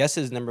 than that. Guess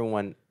his number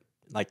 1,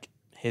 like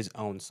his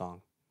own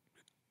song.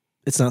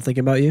 It's not thinking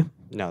about you.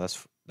 No,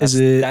 that's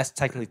it- that's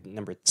technically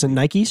number 3. It's in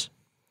Nikes.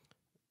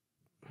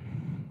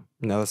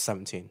 No, that's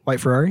 17. White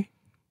Ferrari.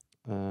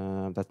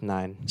 That's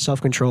 9.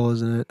 Self Control,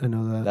 isn't it? I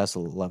know that. That's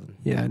 11.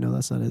 Yeah, I know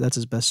that's not it. That's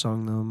his best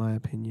song, though, in my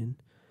opinion.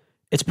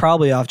 It's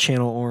probably off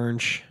Channel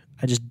Orange.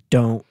 I just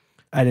don't.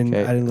 I didn't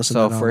listen to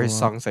So that for album his a lot.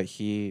 songs that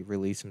he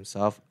released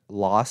himself,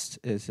 Lost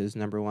is his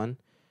number 1.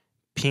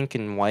 Pink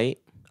and White.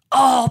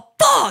 Oh,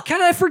 fuck! How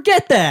did I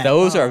forget that?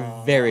 Those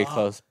are very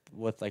close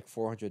with like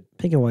 400.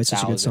 Pink and White's such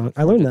a good 1,000, song.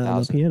 I learned that on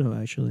the 400,000. piano,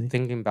 actually.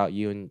 Thinking About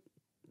You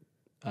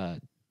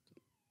and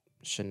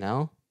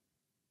Chanel.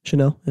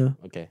 Chanel, yeah.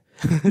 Okay.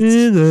 Oh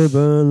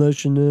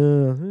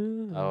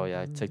Oh,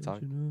 yeah,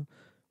 TikTok.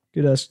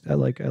 Good ass. I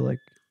like Frank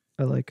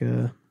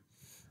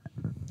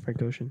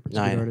Ocean. He's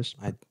a good artist.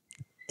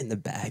 In the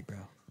bag, bro.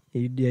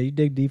 You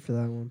dig deep for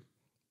that one.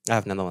 I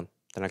have another one.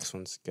 The next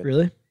one's good.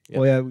 Really? Yeah.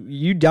 Well, yeah.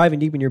 You diving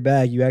deep in your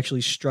bag, you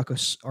actually struck a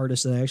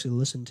artist that I actually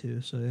listened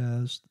to. So yeah,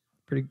 it was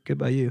pretty good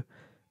by you.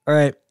 All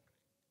right,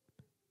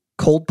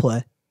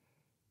 Coldplay.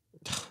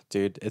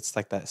 Dude, it's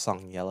like that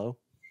song Yellow.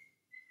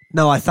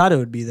 No, I thought it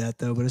would be that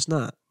though, but it's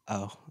not.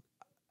 Oh,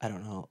 I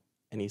don't know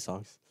any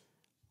songs.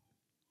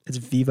 It's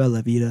Viva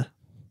La Vida.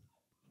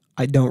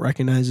 I don't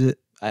recognize it.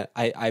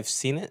 I've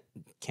seen it.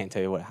 Can't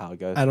tell you how it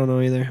goes. I don't know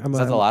either. Is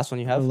that the last one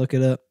you I'll have? look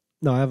it up.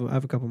 No, I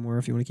have a couple more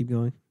if you want to keep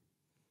going.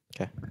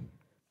 Okay.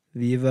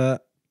 Viva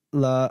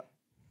La.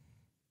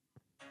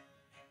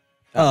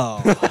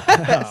 Oh,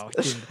 oh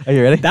dude. Are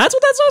you ready? That's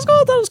what that song's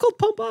called? I thought it was called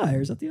Pump I,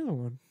 or is that the other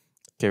one?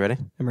 Okay, ready?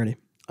 I'm ready.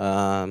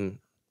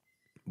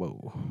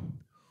 Whoa.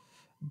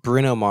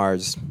 Bruno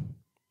Mars,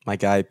 my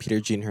guy Peter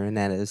Jean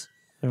Hernandez.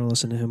 I don't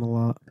listen to him a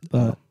lot,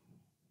 but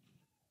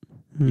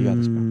You got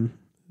this, bro.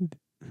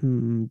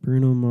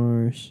 Bruno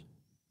Mars.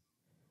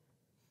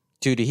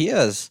 Dude, he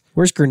has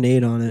Where's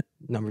Grenade on it?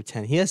 number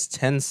 10. He has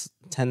 10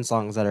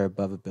 songs that are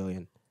above 1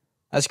 billion.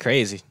 That's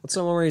crazy. What's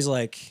the one where he's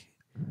like,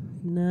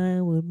 "And I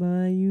would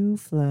buy you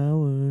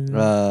flowers."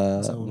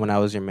 When I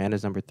Was Your Man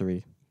is number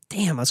 3.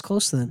 Damn, that's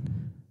close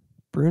then.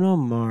 Bruno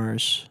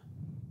Mars.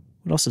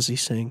 What else does he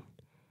sing?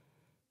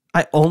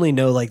 I only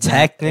know like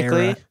that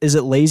Technically- era. Is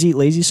it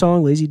Lazy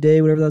Song, Lazy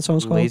Day, whatever that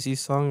song's called? Lazy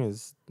Song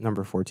is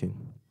number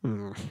 14.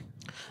 Hmm.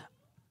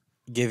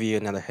 Give you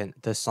another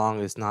hint. The song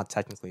is not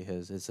technically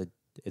his. It's a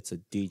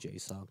DJ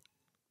song.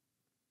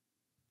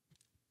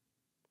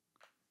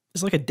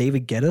 It's like a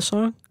David Guetta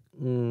song.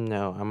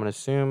 No, I'm gonna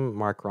assume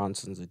Mark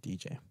Ronson's a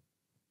DJ.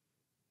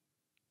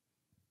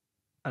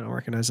 I don't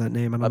recognize that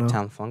name. I don't know.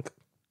 Uptown Funk.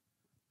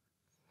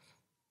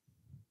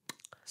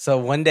 So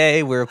one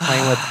day we were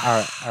playing with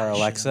our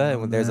Alexa,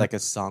 known and there's that. like a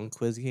song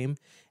quiz game,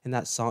 and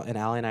that song, and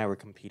Allie and I were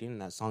competing,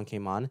 and that song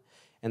came on,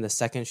 and the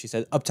second she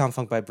said "Uptown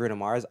Funk" by Bruno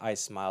Mars, I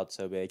smiled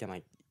so big. I'm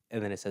like,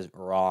 and then it says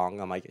 "wrong."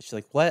 I'm like, she's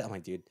like, "What?" I'm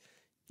like, "Dude,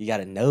 you got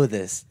to know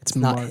this. It's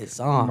not his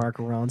song." Mark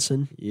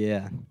Ronson.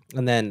 Yeah,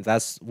 and then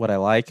that's what I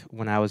like.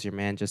 When I Was Your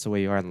Man, Just the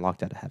Way You Are, and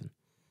Locked Out of Heaven.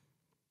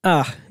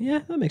 Yeah,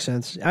 that makes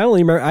sense. I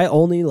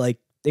only like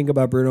think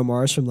about Bruno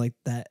Mars from like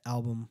that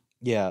album,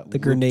 Yeah, the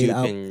Grenade Dupe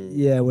album. and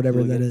Yeah,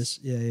 whatever that Hooligans. is.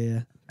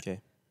 Yeah. Okay.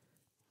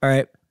 All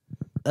right.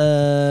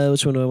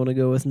 Which one do I want to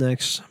go with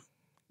next?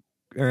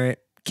 All right,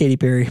 Katy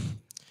Perry.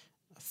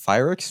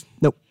 Fireworks.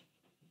 Nope.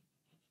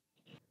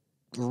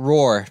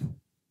 Roar.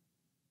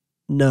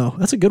 No,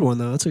 that's a good one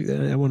though.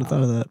 I wouldn't have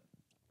thought of that.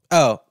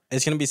 Oh,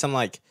 it's gonna be some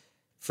like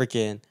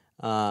freaking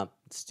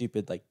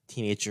stupid like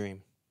Teenage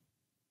Dream.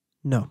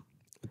 No,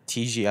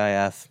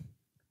 TGIF.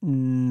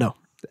 no,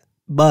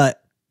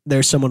 but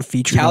there's someone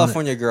featured.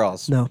 California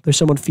Girls. On it. No, there's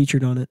someone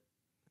featured on it.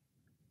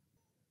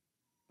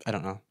 I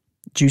don't know.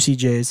 Juicy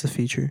J is the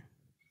feature.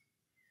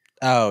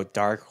 Oh,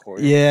 Dark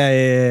Horse.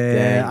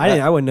 Yeah.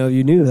 Dang, I wouldn't know if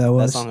you knew who that That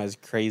was. song has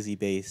crazy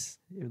bass.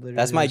 It literally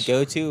That's my is.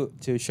 go-to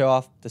to show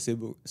off the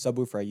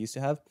subwoofer I used to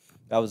have.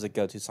 That was a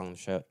go-to song to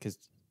show because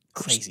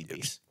crazy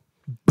bass.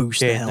 Boost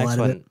the Okay, hell next out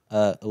of it.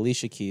 one.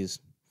 Alicia Keys.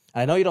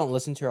 I know you don't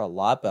listen to her a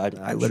lot, but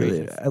I I'm sure literally,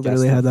 you can I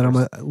literally guess had that on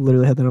first. I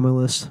literally had that on my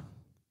list.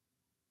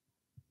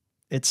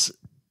 It's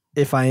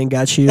If I Ain't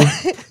Got You,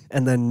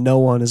 and then No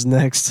One is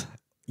next.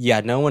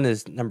 Yeah, No One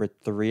is number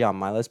 3 on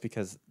my list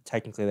because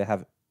technically they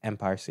have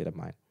Empire State of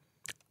Mind.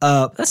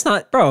 That's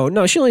not, bro.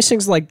 No, she only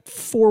sings like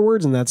 4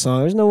 words in that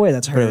song. There's no way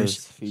that's But it hers.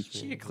 was featured.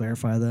 She could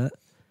clarify that.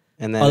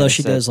 And then Although it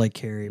she said does like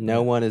Carrie.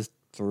 No One is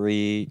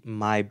 3.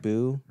 My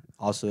Boo,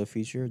 also a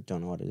feature.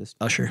 Don't know what it is.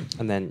 Usher.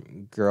 And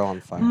then Girl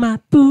on Fire. My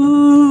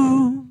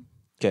boo.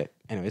 Okay,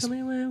 anyways. Tell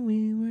me when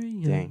we were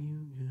young.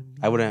 Dang.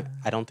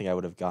 I don't think I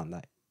would have gotten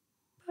that.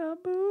 My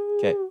boo.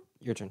 Okay,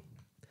 your turn.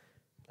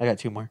 I got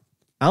 2 more.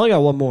 I only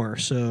got one more,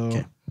 so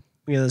Okay.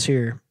 we got this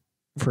here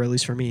for at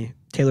least for me.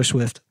 Taylor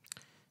Swift.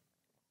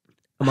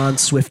 I'm on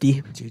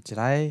Swifty. Dude,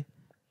 I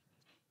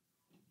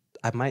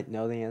might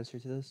know the answer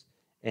to this,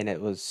 and it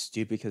was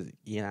stupid because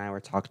Ian and I were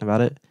talking about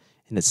it,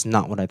 and it's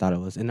not what I thought it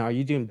was. And are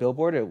you doing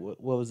Billboard, or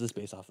what was this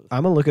based off of?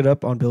 I'm gonna look it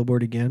up on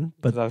Billboard again,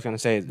 but 'Cause I was gonna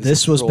say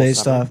this is was Cruel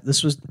based Summer. off.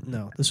 This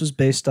was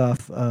based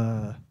off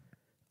a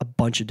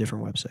bunch of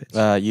different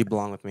websites. You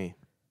Belong with Me.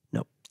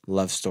 Nope.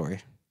 Love Story.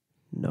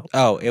 No,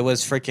 Oh, it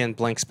was freaking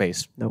Blank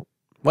Space. Nope.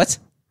 What?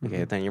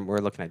 Okay, Mhm. then we're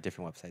looking at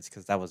different websites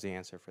because that was the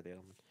answer for the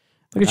other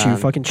look at you Um,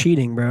 fucking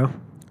cheating, bro.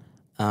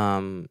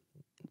 one.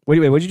 Wait,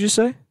 what'd you just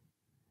say?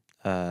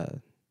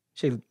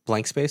 Say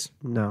Blank Space,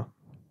 no,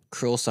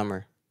 Cruel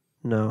Summer,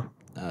 no.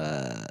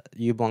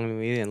 You Belong to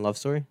Me, and Love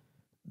Story.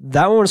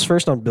 That one was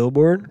first on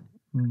Billboard,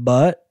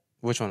 but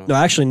Which one? no,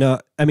 actually no.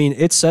 I mean,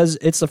 it says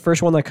it's the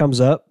first one that comes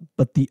up,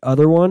 but the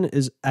other one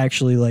is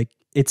actually like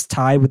it's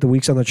tied with the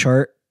weeks on the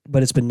chart,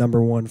 but it's been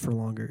number one for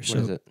longer. What So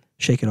is it?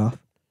 Shake It Off.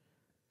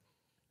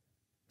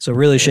 So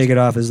really, Shake It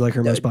Off is like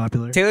her most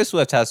popular. Taylor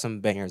Swift has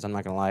some bangers. I'm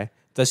not gonna lie.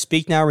 The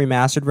Speak Now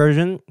remastered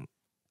version.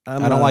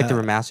 I don't like the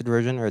remastered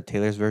version or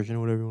Taylor's version,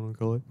 whatever you want to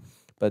call it.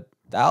 But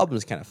the album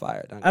is kind of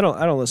fire. I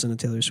don't listen to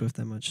Taylor Swift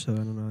that much, so I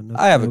don't know.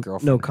 I have a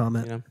girlfriend. No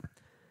comment. You know?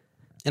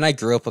 And I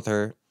grew up with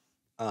her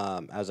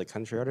as a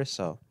country artist,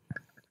 so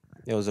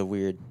it was a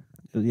weird.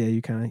 Yeah,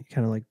 you kind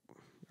of like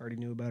already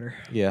knew about her.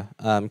 Yeah.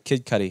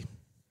 Kid Cudi.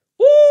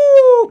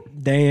 Woo!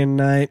 Day and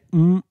night.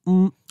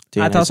 Mm-mm. Day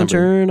I and toss Night's and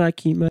number- turn. I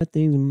keep my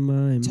things in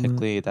mind.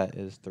 Technically, that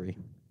is 3.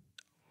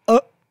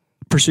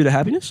 Pursuit of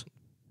Happiness.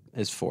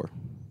 Is 4.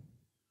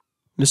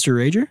 Mr.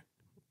 Rager.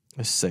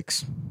 Is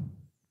 6.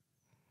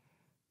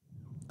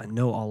 I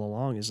know All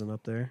Along isn't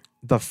up there.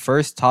 The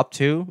first top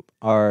 2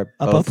 are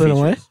Up, both Up, and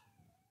Away? features.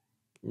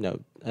 No.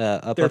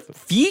 Up, They're Up.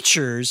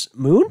 features.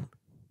 Moon.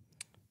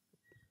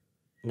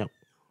 No.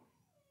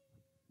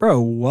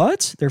 Bro,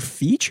 what? They're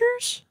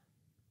features?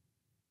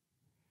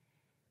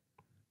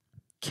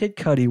 Kid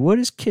Cudi. What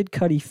is Kid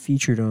Cudi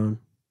featured on?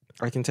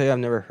 I can tell you I've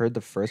never heard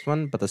the first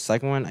one, but the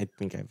second one I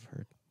think I've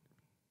heard.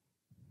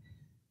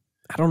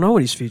 I don't know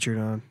what he's featured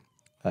on.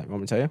 You want me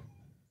to tell you?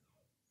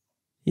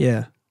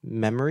 Yeah.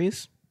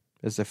 Memories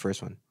is the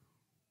first one.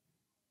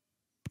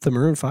 The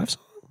Maroon 5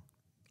 song?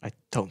 I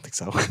don't think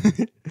so.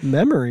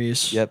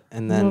 Memories. Yep.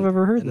 And I don't know then if I've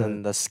ever heard and that.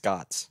 then the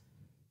Scots.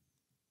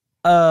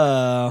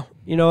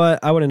 You know what?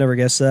 I would have never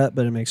guessed that,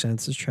 but it makes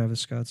sense. It's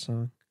Travis Scott's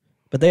song.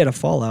 But they had a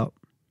fallout.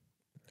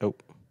 Oh.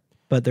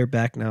 But they're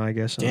back now, I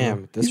guess.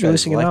 Damn, this He's guy's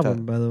releasing an like album,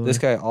 that. by the way. This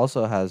guy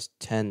also has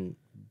 10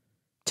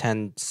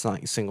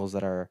 singles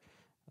that are.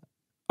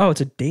 Oh,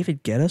 it's a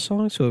David Guetta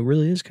song, so it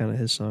really is kind of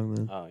his song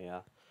then. Oh, yeah.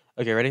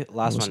 Okay, ready?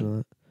 Last Listen one.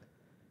 to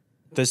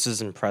that. This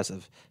is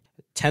impressive.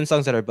 10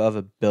 songs that are above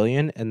 1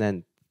 billion, and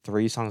then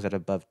 3 songs that are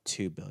above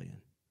 2 billion.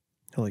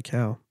 Holy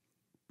cow.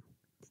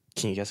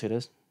 Can you guess who it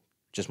is?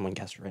 Just one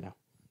guess right now.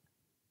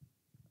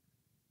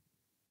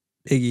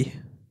 Biggie.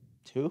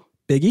 2?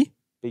 Biggie?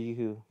 Biggie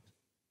who?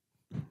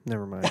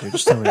 Never mind, dude.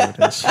 Just tell me what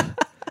it is.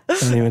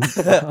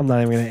 I'm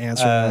not even going to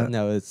answer that.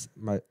 No, it's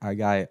our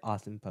guy,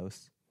 Austin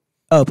Post.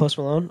 Oh, Post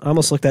Malone? I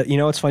almost looked at, you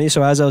know what's funny?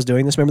 So as I was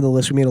doing this, remember the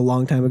list we made a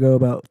long time ago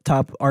about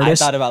top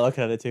artists? I thought about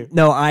looking at it too.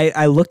 No,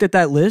 I looked at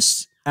that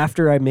list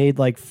after I made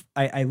like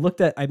I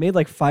made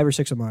like 5 or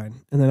 6 of mine,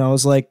 and then I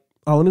was like,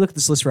 oh, let me look at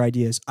this list for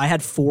ideas. I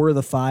had 4 of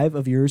the 5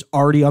 of yours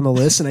already on the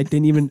list, and I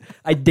didn't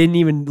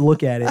even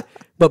look at it.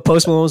 But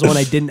Post Malone was one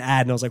I didn't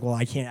add, and I was like, well,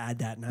 I can't add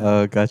that now.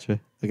 Oh, gotcha.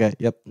 Okay,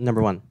 yep.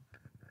 Number 1.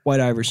 White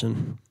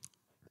Iverson.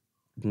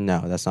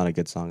 No, that's not a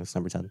good song. It's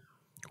number 10.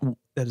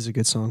 That is a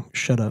good song.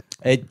 Shut up.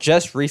 It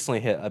just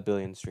recently hit 1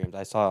 billion streams.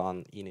 I saw it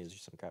on E! News or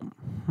some crap.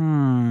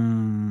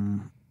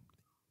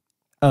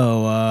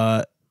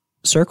 Oh,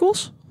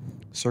 Circles?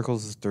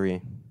 Circles is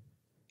 3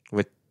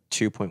 with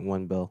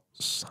 2.1 bill.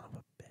 Son of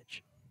a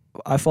bitch.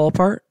 I Fall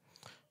Apart?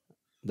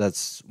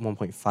 That's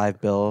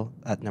 1.5 bill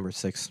at number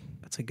 6.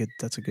 That's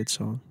a good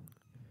song.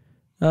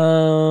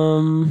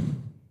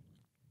 I'm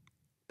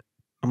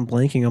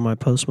blanking on my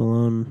Post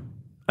Malone.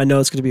 I know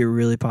it's going to be a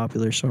really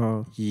popular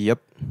song.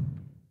 Yep.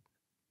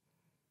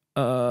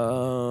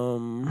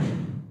 Um,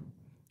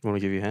 You want to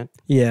give you a hint?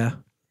 yeah,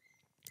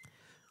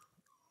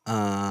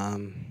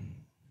 I'm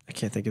I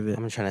can't think of it.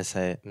 trying to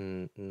say.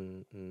 I'm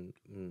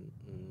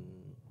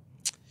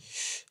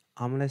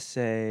gonna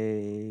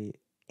say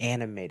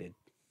animated.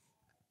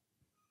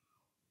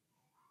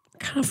 What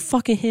kind of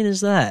fucking hint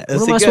is that?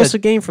 Is What am it I supposed to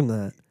good? gain from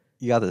that?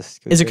 You got this.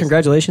 Is it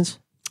Congratulations?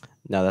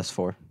 No, that's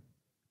 4.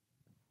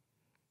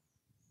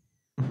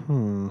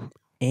 You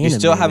You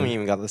still haven't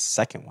even got the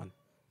second one.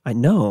 I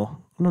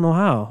know. I don't know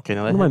how. Okay,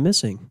 What another am I hint?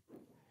 missing?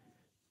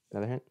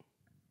 Another hint.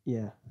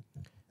 Yeah.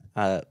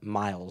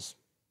 Miles.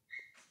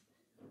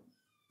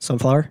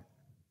 Sunflower?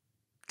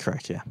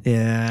 Correct. Yeah.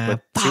 Yeah.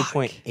 With Fuck.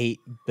 2.8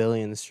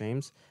 billion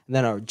streams, and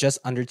then just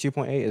under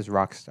 2.8 is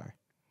Rockstar,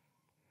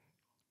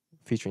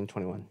 featuring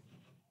 21.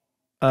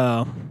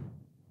 Oh.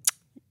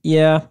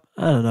 Yeah.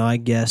 I don't know. I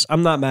guess.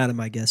 I'm not mad at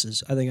my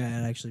guesses. I think I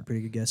had actually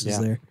pretty good guesses Yeah.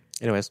 there.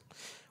 Anyways,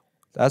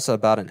 that's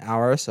about an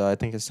hour, so I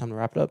think it's time to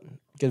wrap it up.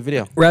 Good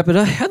video. Wrap it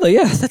up.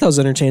 I thought that was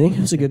entertaining.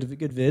 It was a good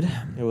vid.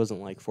 It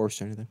wasn't like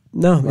forced or anything.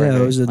 No, Right, yeah, it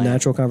right. was a Fine.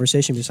 natural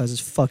conversation besides this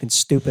fucking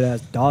stupid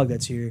ass dog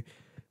that's here.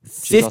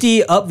 She's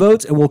 50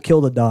 upvotes and we'll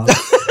kill the dog.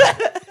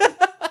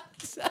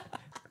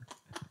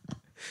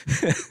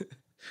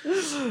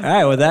 All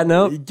right, with that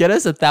note, Get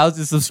us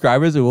 1,000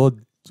 subscribers, and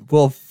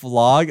we'll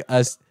vlog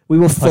us. we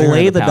will Putting her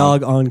fillet in the the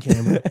pound. dog on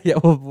camera. Yeah,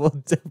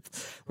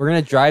 we're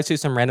gonna drive to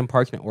some random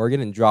park in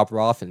Oregon and drop her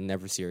off and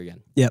never see her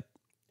again, Yep,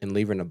 and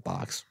leave her in a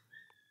box.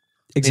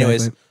 exactly.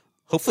 Anyways,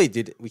 hopefully,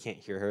 we can't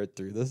hear her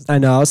through this. I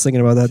know. I was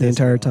thinking about that the She's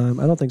entire gonna- time.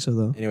 I don't think so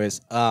though.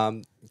 Anyways,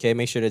 okay,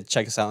 make sure to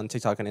check us out on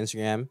TikTok and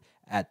Instagram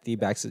at the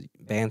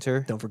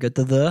Banter. Don't forget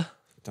the.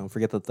 Don't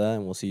forget the,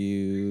 and we'll see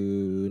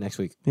you next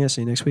week. Yeah,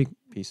 see you next week.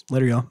 Peace.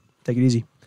 Later, y'all. Take it easy.